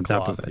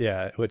loincloth,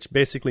 which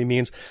basically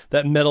means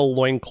that metal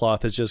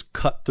loincloth is just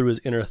cut through his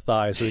inner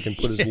thigh so he can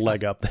put his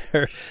leg up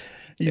there.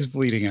 He's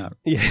bleeding out.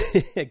 Yeah,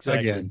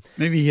 exactly. Again,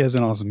 maybe he has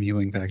an awesome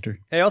healing factor.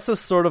 I also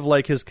sort of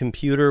like his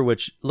computer,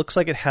 which looks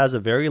like it has a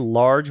very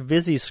large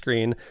Visi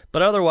screen,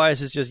 but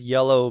otherwise it's just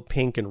yellow,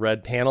 pink, and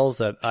red panels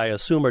that I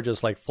assume are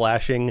just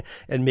flashing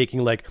and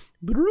making bloop,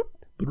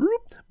 bloop,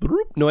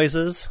 bloop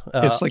noises.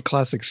 It's like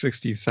classic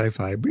 60s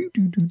sci-fi.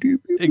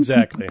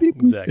 Exactly.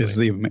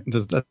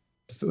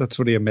 That's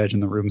what I imagine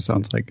the room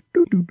sounds like.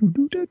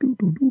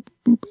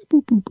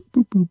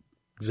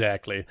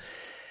 Exactly.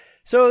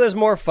 So there's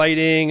more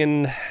fighting,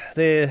 and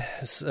the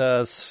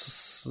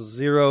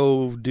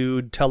Zero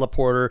dude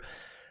teleporter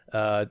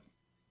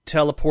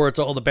teleports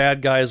all the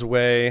bad guys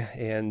away.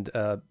 And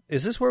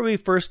is this where we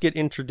first get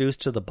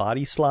introduced to the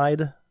body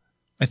slide?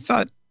 I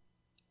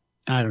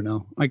don't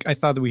know. I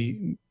thought that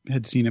we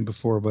had seen it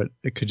before, but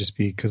it could just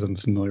be because I'm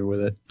familiar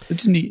with it.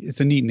 It's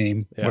a neat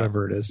name,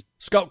 whatever it is.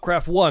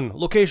 Scoutcraft 1,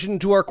 location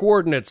to our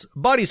coordinates,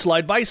 body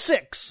slide by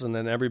 6. And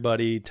then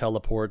everybody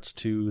teleports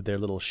to their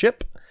little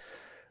ship.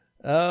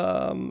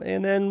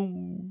 And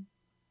then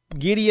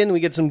Gideon, we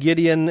get some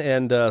Gideon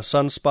and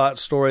Sunspot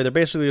story. They're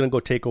basically going to go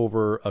take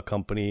over a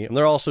company, and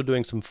they're also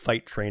doing some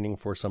fight training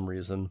for some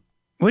reason.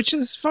 Which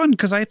is fun,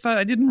 because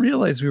I didn't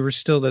realize that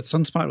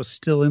Sunspot was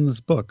still in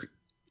this book.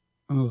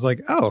 And I was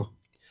like, oh,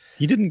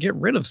 he didn't get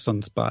rid of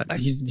Sunspot.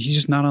 He's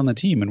just not on the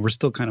team, and we're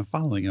still kind of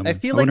following him. I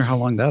wonder how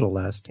long that'll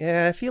last.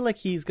 Yeah, I feel like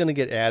he's going to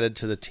get added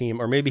to the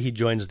team, or maybe he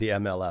joins the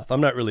MLF.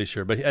 I'm not really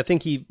sure, but I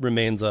think he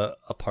remains a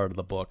part of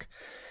the book.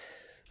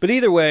 But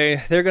either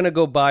way, they're going to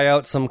go buy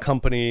out some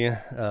company.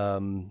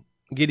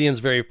 Gideon's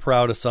very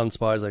proud of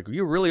Sunspot. He's like,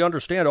 you really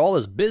understand all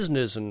this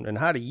business and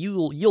how to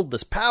yield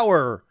this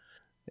power.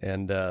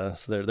 And so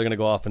they're going to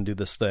go off and do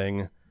this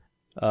thing.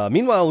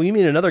 Meanwhile, we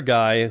meet another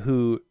guy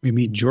We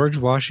meet George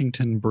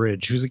Washington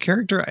Bridge, who's a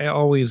character I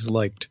always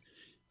liked.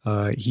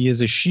 He is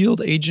a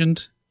S.H.I.E.L.D.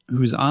 agent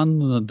who's on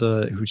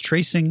who's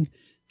tracing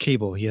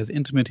Cable. He has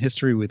intimate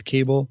history with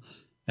Cable,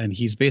 and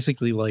he's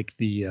basically like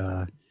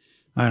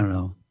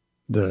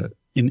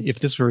if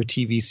this were a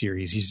TV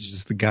series, he's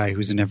just the guy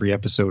who's in every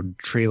episode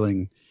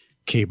trailing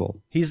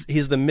Cable. He's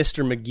the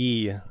Mr.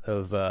 McGee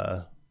of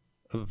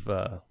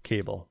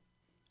Cable.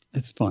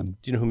 It's fun. Do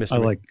you know who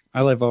Mr.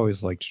 I've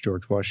always liked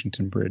George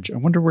Washington Bridge. I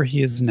wonder where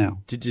he is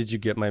now. Did you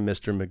get my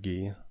Mr.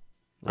 McGee reference?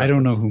 I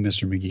don't know who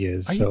Mr. McGee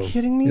is. Are you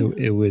kidding me?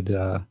 It would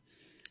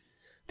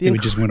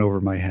just went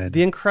over my head.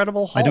 The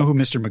Incredible Hulk. I know who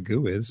Mr.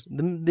 Magoo is.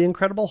 The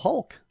Incredible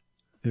Hulk.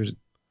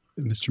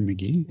 Mr.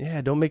 McGee?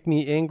 Yeah, don't make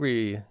me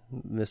angry,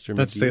 Mr.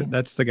 McGee.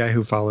 That's the guy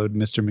who followed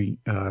Mr.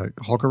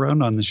 Hulk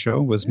around on the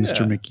show was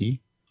Mr. McGee.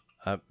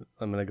 I'm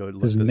gonna go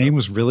look His this name up.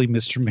 was really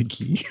Mr.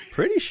 McGee.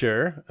 Pretty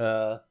sure.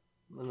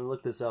 Let me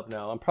look this up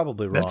now. I'm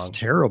probably wrong. That's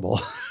terrible.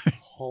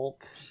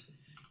 Hulk.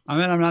 I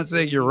mean, I'm not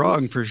saying you're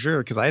wrong for sure,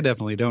 because I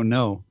definitely don't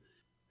know.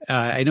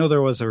 I know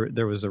there was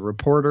a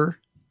reporter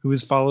who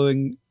was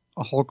following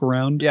a Hulk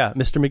around. Yeah,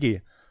 Mr.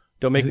 McGee.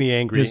 Don't make me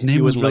angry. His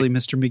name was really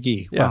Mr.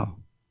 McGee. Yeah. Wow.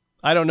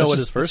 I don't know what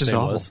That's his first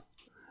name was.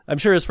 I'm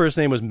sure his first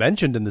name was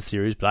mentioned in the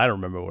series, but I don't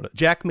remember what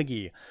Jack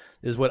McGee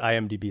is what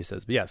IMDb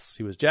says. But yes,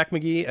 he was Jack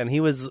McGee, and he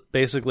was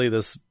basically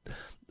this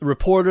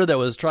reporter that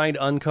was trying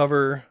to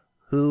uncover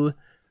who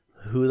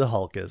the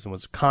Hulk is and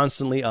was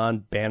constantly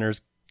on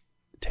Banner's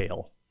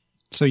tail.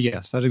 So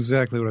yes, that's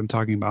exactly what I'm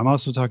talking about. I'm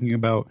also talking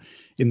about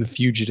in The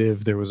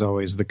Fugitive, there was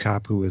always the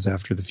cop who was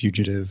after the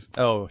fugitive.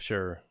 Oh,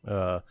 sure.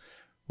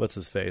 What's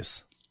his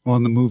face? Well,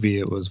 in the movie,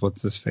 it was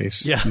what's his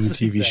face. Yes, in the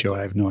TV exactly. show,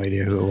 I have no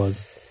idea who it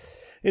was.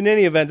 In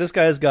any event, this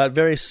guy's got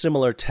very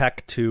similar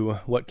tech to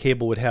what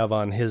Cable would have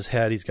on his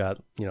head. He's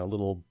got,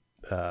 little,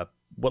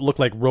 what look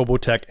like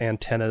Robotech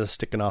antennas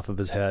sticking off of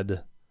his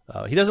head.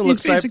 He doesn't look...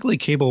 He's basically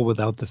Cable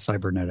without the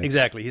cybernetics.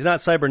 Exactly. He's not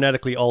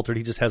cybernetically altered.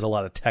 He just has a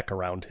lot of tech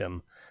around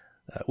him,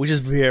 which is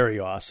very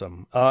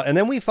awesome. And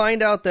then we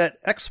find out that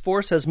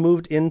X-Force has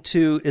moved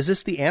into... Is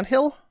this the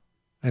Anthill?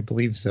 I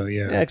believe so,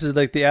 yeah. Yeah, because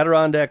like the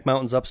Adirondack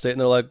Mountains upstate, and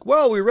they're like,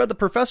 well, we read the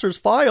professor's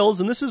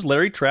files, and this is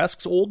Larry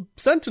Trask's old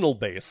Sentinel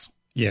base.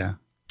 Yeah.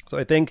 So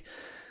I think...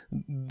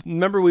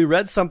 Remember we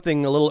read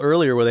something a little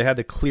earlier where they had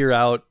to clear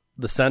out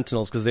the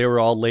Sentinels because they were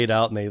all laid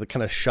out and they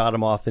kind of shot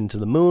them off into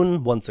the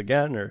moon once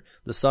again, or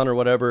the sun or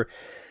whatever.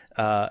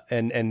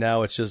 And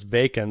now it's just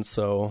vacant.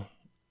 So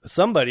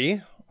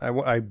somebody,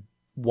 I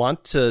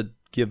want to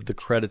give the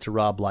credit to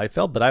Rob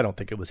Liefeld, but I don't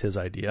think it was his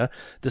idea,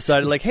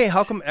 decided like, hey,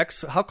 how come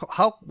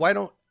why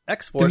don't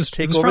X-Force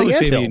take over the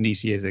Anthill? Fabian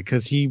Nicieza,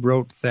 because he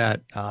wrote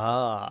that.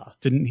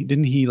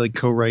 Didn't he like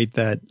co-write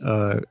that,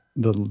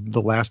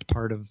 the last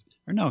part of,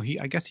 or no,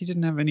 I guess he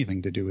didn't have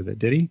anything to do with it,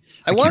 did he?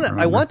 I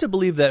want to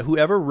believe that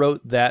whoever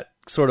wrote that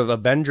sort of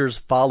Avengers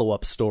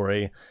follow-up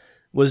story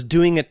was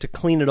doing it to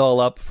clean it all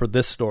up for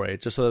this story,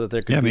 just so that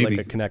there could be like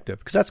a connective,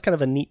 because that's kind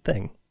of a neat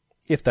thing,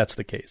 if that's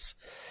the case.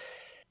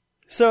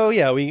 So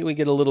yeah, we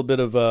get a little bit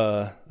of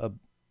a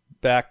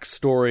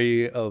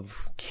backstory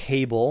of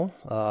Cable.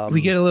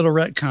 We get a little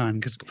retcon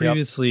because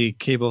previously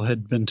Cable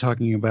had been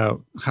talking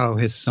about how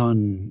his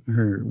son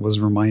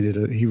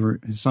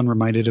his son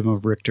reminded him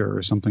of Richter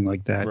or something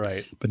like that.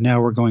 Right. But now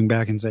we're going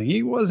back and saying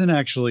he wasn't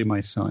actually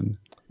my son.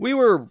 We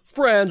were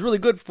friends, really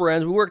good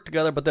friends. We worked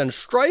together, but then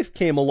Strife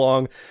came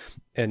along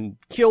and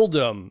killed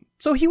him.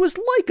 So he was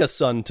like a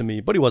son to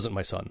me, but he wasn't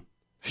my son.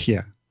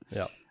 Yeah.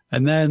 Yeah.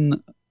 And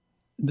then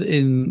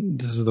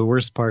this is the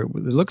worst part.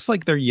 It looks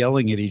like they're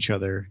yelling at each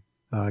other.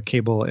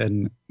 Cable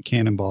and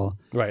Cannonball.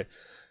 Right.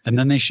 And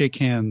then they shake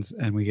hands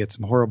and we get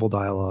some horrible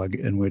dialogue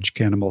in which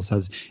Cannonball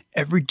says,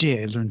 every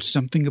day I learn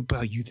something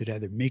about you that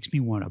either makes me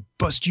want to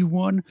bust you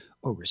one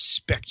or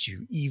respect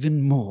you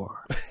even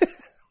more.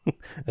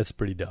 That's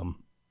pretty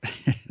dumb.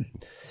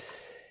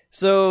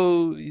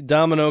 So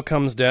Domino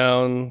comes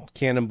down,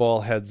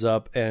 Cannonball heads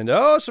up, and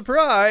oh,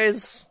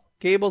 surprise!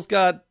 Cable's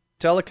got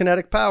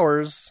telekinetic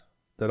powers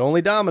that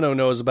only Domino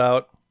knows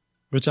about.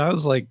 Which I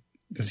was like,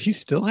 does he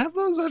still have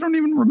those? I don't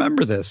even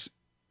remember this.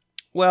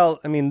 Well,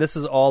 I mean, this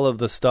is all of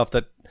the stuff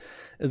that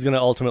is going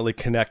to ultimately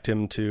connect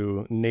him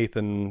to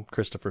Nathan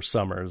Christopher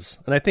Summers.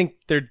 And I think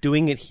they're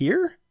doing it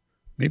here?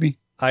 Maybe.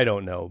 I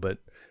don't know, but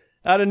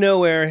out of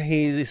nowhere,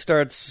 he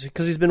starts...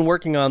 Because he's been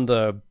working on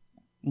the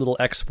little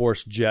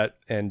X-Force jet,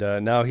 and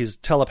now he's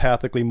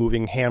telepathically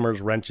moving hammers,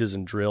 wrenches,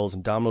 and drills,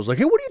 and Domino's like,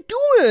 hey, what are you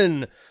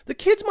doing? The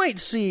kids might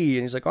see.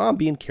 And he's like, oh, I'm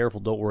being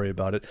careful. Don't worry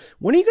about it.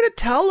 When are you going to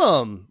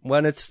tell them?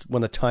 When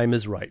the time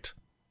is right.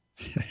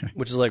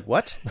 Which is like,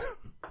 what?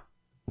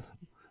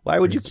 Why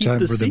would you keep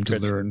the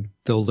secret?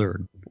 They'll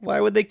learn.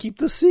 Why would they keep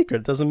the secret?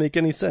 It doesn't make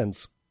any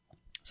sense.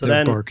 So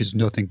Their bark is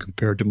nothing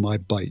compared to my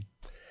bite.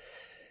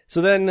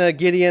 So then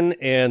Gideon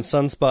and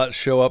Sunspot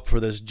show up for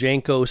this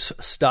Jankos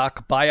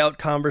stock buyout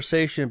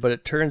conversation, but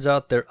it turns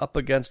out they're up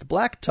against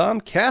Black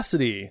Tom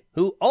Cassidy,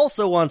 who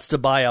also wants to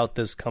buy out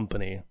this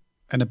company.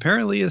 And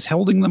apparently is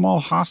holding them all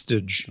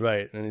hostage.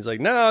 Right. And he's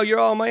like, no, you're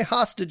all my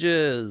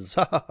hostages.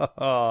 Ha ha ha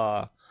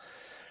ha.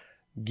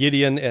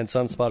 Gideon and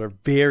Sunspot are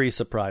very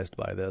surprised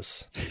by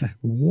this.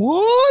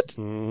 What?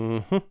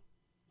 Mm-hmm.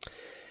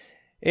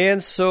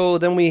 And so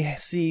then we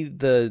see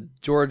the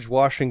George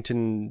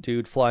Washington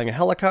dude flying a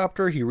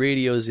helicopter. He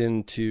radios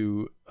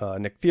into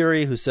Nick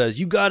Fury, who says,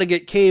 you got to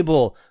get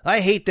Cable.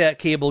 I hate that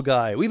Cable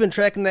guy. We've been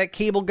tracking that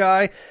Cable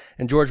guy.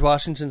 And George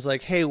Washington's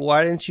like, hey,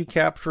 why didn't you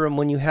capture him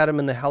when you had him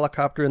in the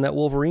helicopter in that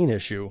Wolverine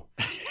issue?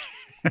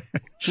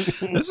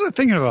 This is the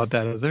thing about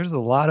that is there's a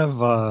lot of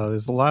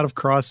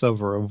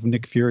crossover of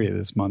Nick Fury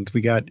this month.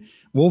 We got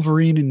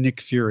Wolverine and Nick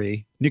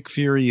Fury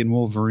and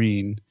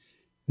Wolverine,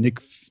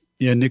 Nick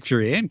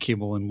Fury and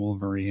Cable and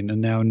Wolverine,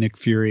 and now Nick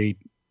Fury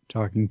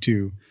talking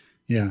to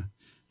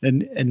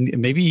and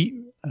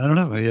maybe I don't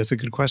know. That's a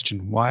good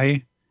question.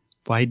 Why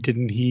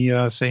didn't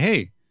he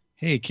say,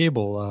 hey,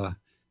 Cable,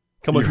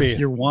 come with me.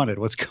 You're wanted.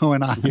 What's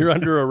going on? You're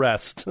under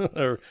arrest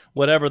or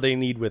whatever they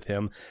need with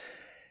him.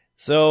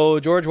 So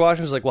George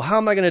Washington's like, well, how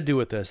am I going to do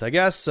with this? I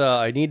guess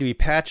I need to be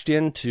patched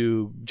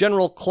into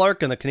General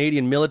Clark and the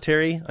Canadian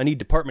military. I need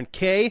Department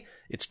K.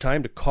 It's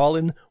time to call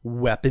in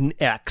Weapon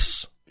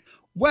X.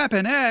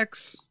 Weapon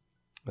X?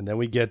 And then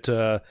we get...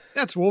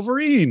 That's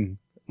Wolverine.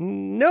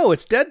 No,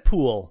 it's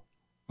Deadpool.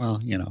 Well,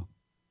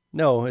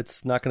 No,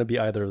 it's not going to be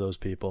either of those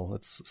people.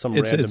 It's some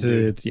random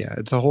dude.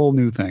 It's a whole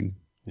new thing.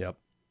 Yep.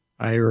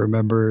 I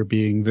remember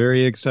being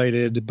very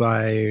excited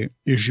by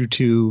issue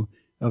 2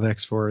 of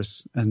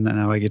X-Force, and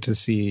now I get to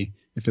see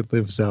if it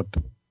lives up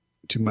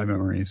to my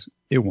memories.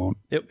 It won't.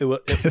 It will.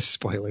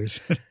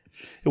 Spoilers.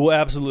 It will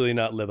absolutely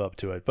not live up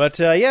to it. But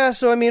yeah,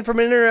 so I mean,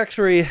 from an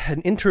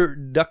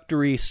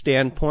introductory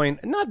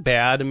standpoint, not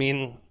bad. I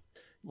mean,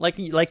 like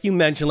you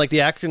mentioned, like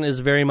the action is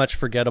very much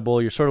forgettable.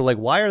 You're sort of like,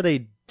 why are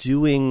they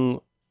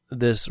doing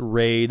this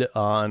raid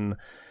on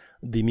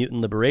the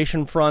Mutant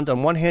Liberation Front?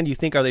 On one hand, you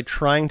think, are they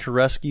trying to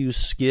rescue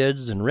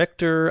Skids and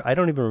Richter? I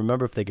don't even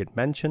remember if they get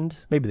mentioned.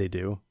 Maybe they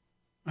do.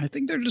 I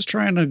think they're just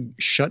trying to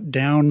shut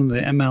down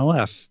the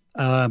MLF,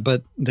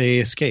 but they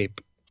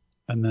escape,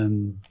 and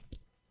then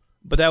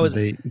but that was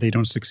they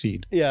don't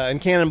succeed. Yeah,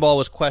 and Cannonball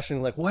was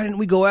questioning, like, why didn't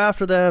we go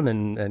after them?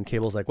 And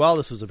Cable's like, well,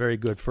 this was a very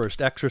good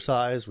first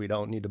exercise. We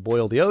don't need to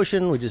boil the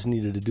ocean. We just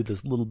needed to do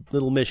this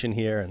little mission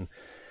here. And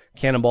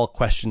Cannonball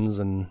questions,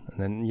 and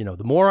then,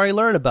 the more I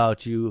learn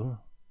about you,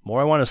 the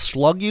more I want to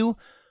slug you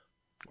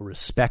or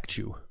respect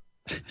you.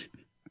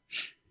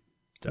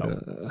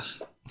 So...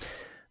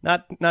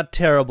 Not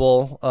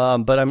terrible,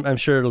 but I'm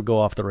sure it'll go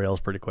off the rails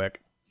pretty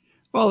quick.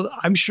 Well,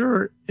 I'm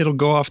sure it'll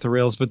go off the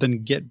rails, but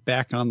then get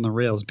back on the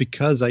rails,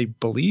 because I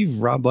believe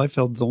Rob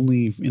Liefeld's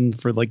only in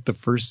for like the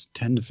first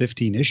 10 to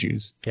 15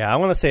 issues. Yeah, I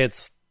want to say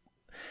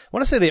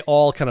they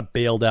all kind of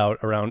bailed out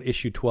around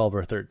issue 12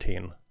 or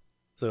 13.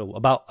 So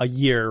about a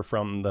year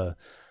from the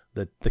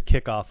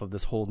kickoff of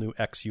this whole new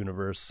X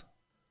universe.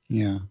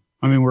 Yeah.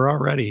 I mean, we're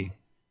already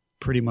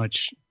pretty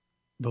much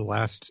the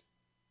last...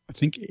 I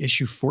think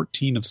issue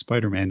 14 of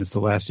Spider-Man is the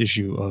last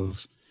issue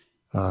of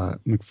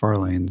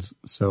McFarlane's.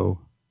 So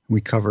we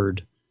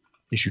covered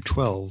issue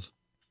 12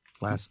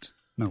 last.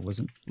 No, it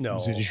wasn't. No,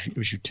 was it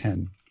issue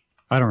 10?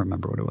 I don't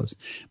remember what it was.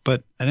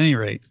 But at any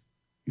rate,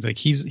 like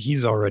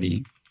he's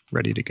already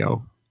ready to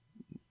go.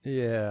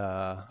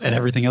 Yeah. And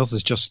everything else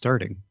is just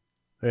starting.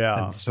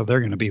 Yeah. And so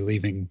they're going to be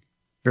leaving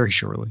very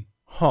shortly.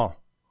 Huh.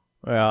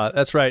 Yeah,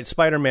 that's right.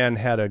 Spider-Man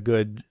had a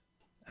good,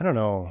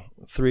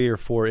 3 or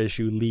 4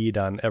 issue lead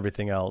on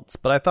everything else,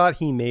 but I thought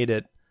he made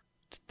it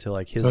to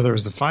like his. So there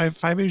was the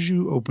 5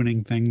 issue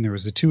opening thing. There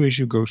was a 2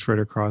 issue Ghost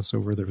Rider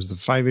crossover. There was the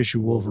 5 issue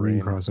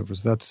Wolverine crossover.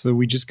 So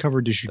we just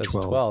covered issue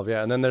 12. 12,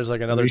 yeah, and then there's like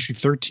another issue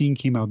 13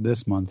 came out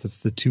this month.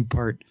 It's the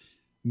 2-part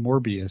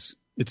Morbius.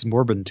 It's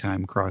Morbin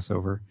Time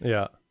crossover.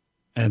 Yeah.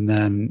 And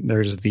then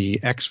there's the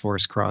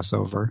X-Force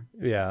crossover.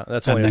 Yeah,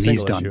 that's only a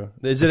single issue.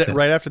 Is it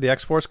right after the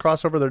X-Force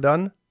crossover they're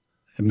done?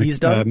 He's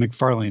done?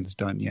 McFarlane's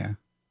done, yeah.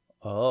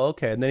 Oh,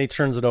 okay. And then he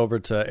turns it over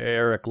to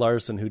Eric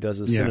Larson, who does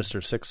his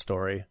Sinister Six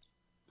story.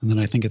 And then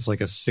I think it's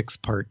like a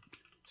 6-part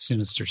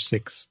Sinister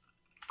Six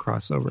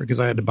crossover, because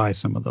I had to buy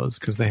some of those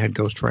because they had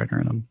Ghost Rider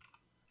in them.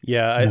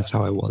 Yeah. That's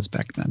how I was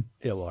back then.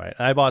 Yeah, well, right.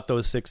 I bought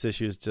those 6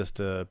 issues just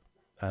to,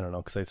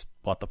 because I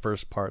bought the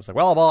first part. It's like,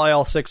 well, I'll buy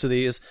all 6 of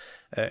these.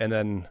 And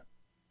then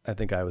I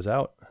think I was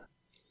out.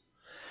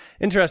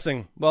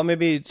 Interesting. Well,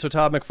 so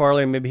Todd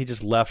McFarlane, maybe he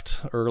just left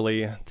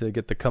early to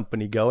get the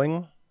company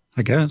going.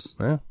 I guess.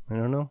 Yeah, I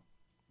don't know.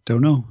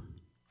 Don't know.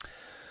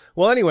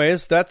 Well,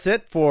 anyways, that's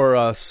it for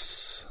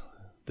us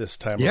this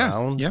time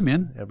around. Yeah,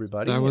 man.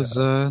 Everybody. That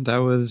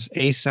was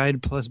A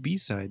side plus B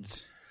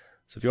sides.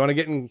 So if you want to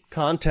get in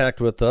contact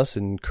with us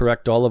and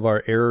correct all of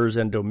our errors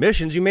and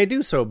omissions, you may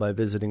do so by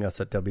visiting us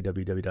at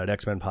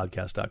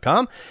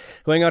www.xmenpodcast.com,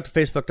 going out to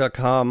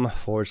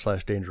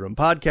facebook.com/Danger Room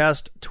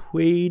Podcast,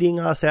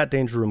 tweeting us at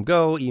Danger Room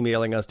Go,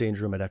 emailing us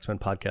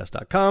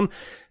dangerroom@xmenpodcast.com.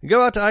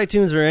 Go out to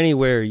iTunes or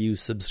anywhere you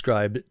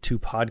subscribe to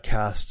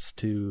podcasts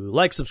to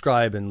like,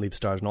 subscribe, and leave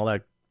stars and all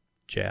that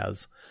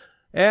jazz.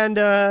 And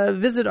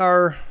visit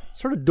our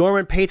sort of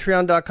dormant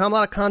patreon.com. A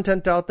lot of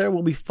content out there.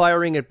 We'll be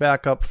firing it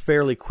back up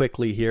fairly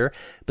quickly here,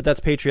 but that's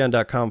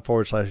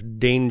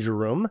patreon.com/Danger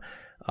Room.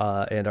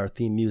 And our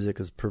theme music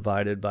is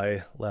provided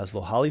by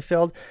Laszlo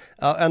Holyfeld.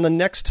 And the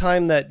next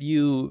time that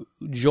you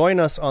join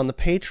us on the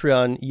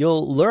Patreon,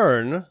 you'll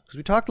learn, because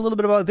we talked a little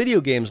bit about video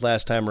games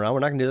last time around.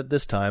 We're not going to do that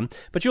this time,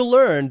 but you'll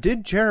learn,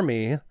 did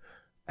Jeremy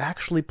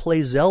actually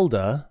play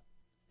Zelda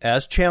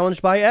as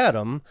challenged by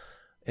Adam,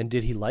 and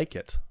did he like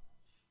it?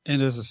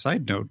 And as a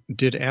side note,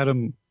 did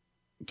Adam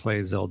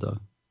play Zelda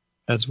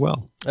as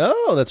well?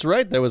 Oh, that's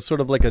right. There was sort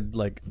of like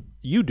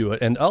you do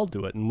it and I'll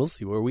do it, and we'll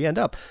see where we end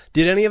up.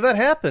 Did any of that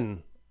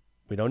happen?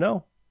 We don't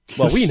know.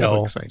 Well, we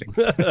know. So exciting.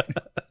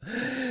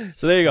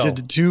 So there you go.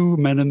 Did 2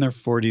 men in their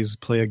 40s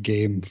play a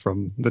game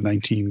from the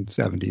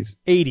 1970s?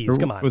 80s,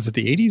 come on. Was it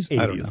the 80s? 80s.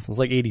 I don't know. It was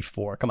like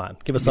 84. Come on,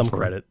 give us 84. Some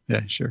credit.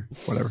 Yeah, sure.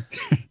 Whatever.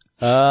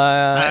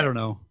 I don't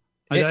know.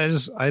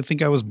 I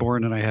think I was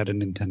born and I had a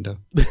Nintendo.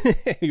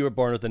 You were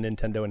born with a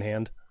Nintendo in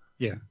hand?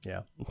 Yeah.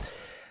 Yeah.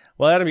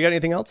 Well, Adam, you got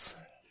anything else?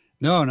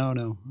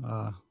 No.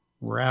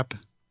 Wrap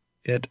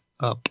it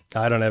up.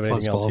 I don't have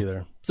anything else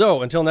either.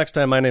 So until next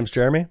time, my name's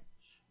Jeremy.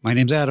 My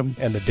name's Adam.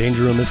 And the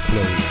Danger Room is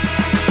closed.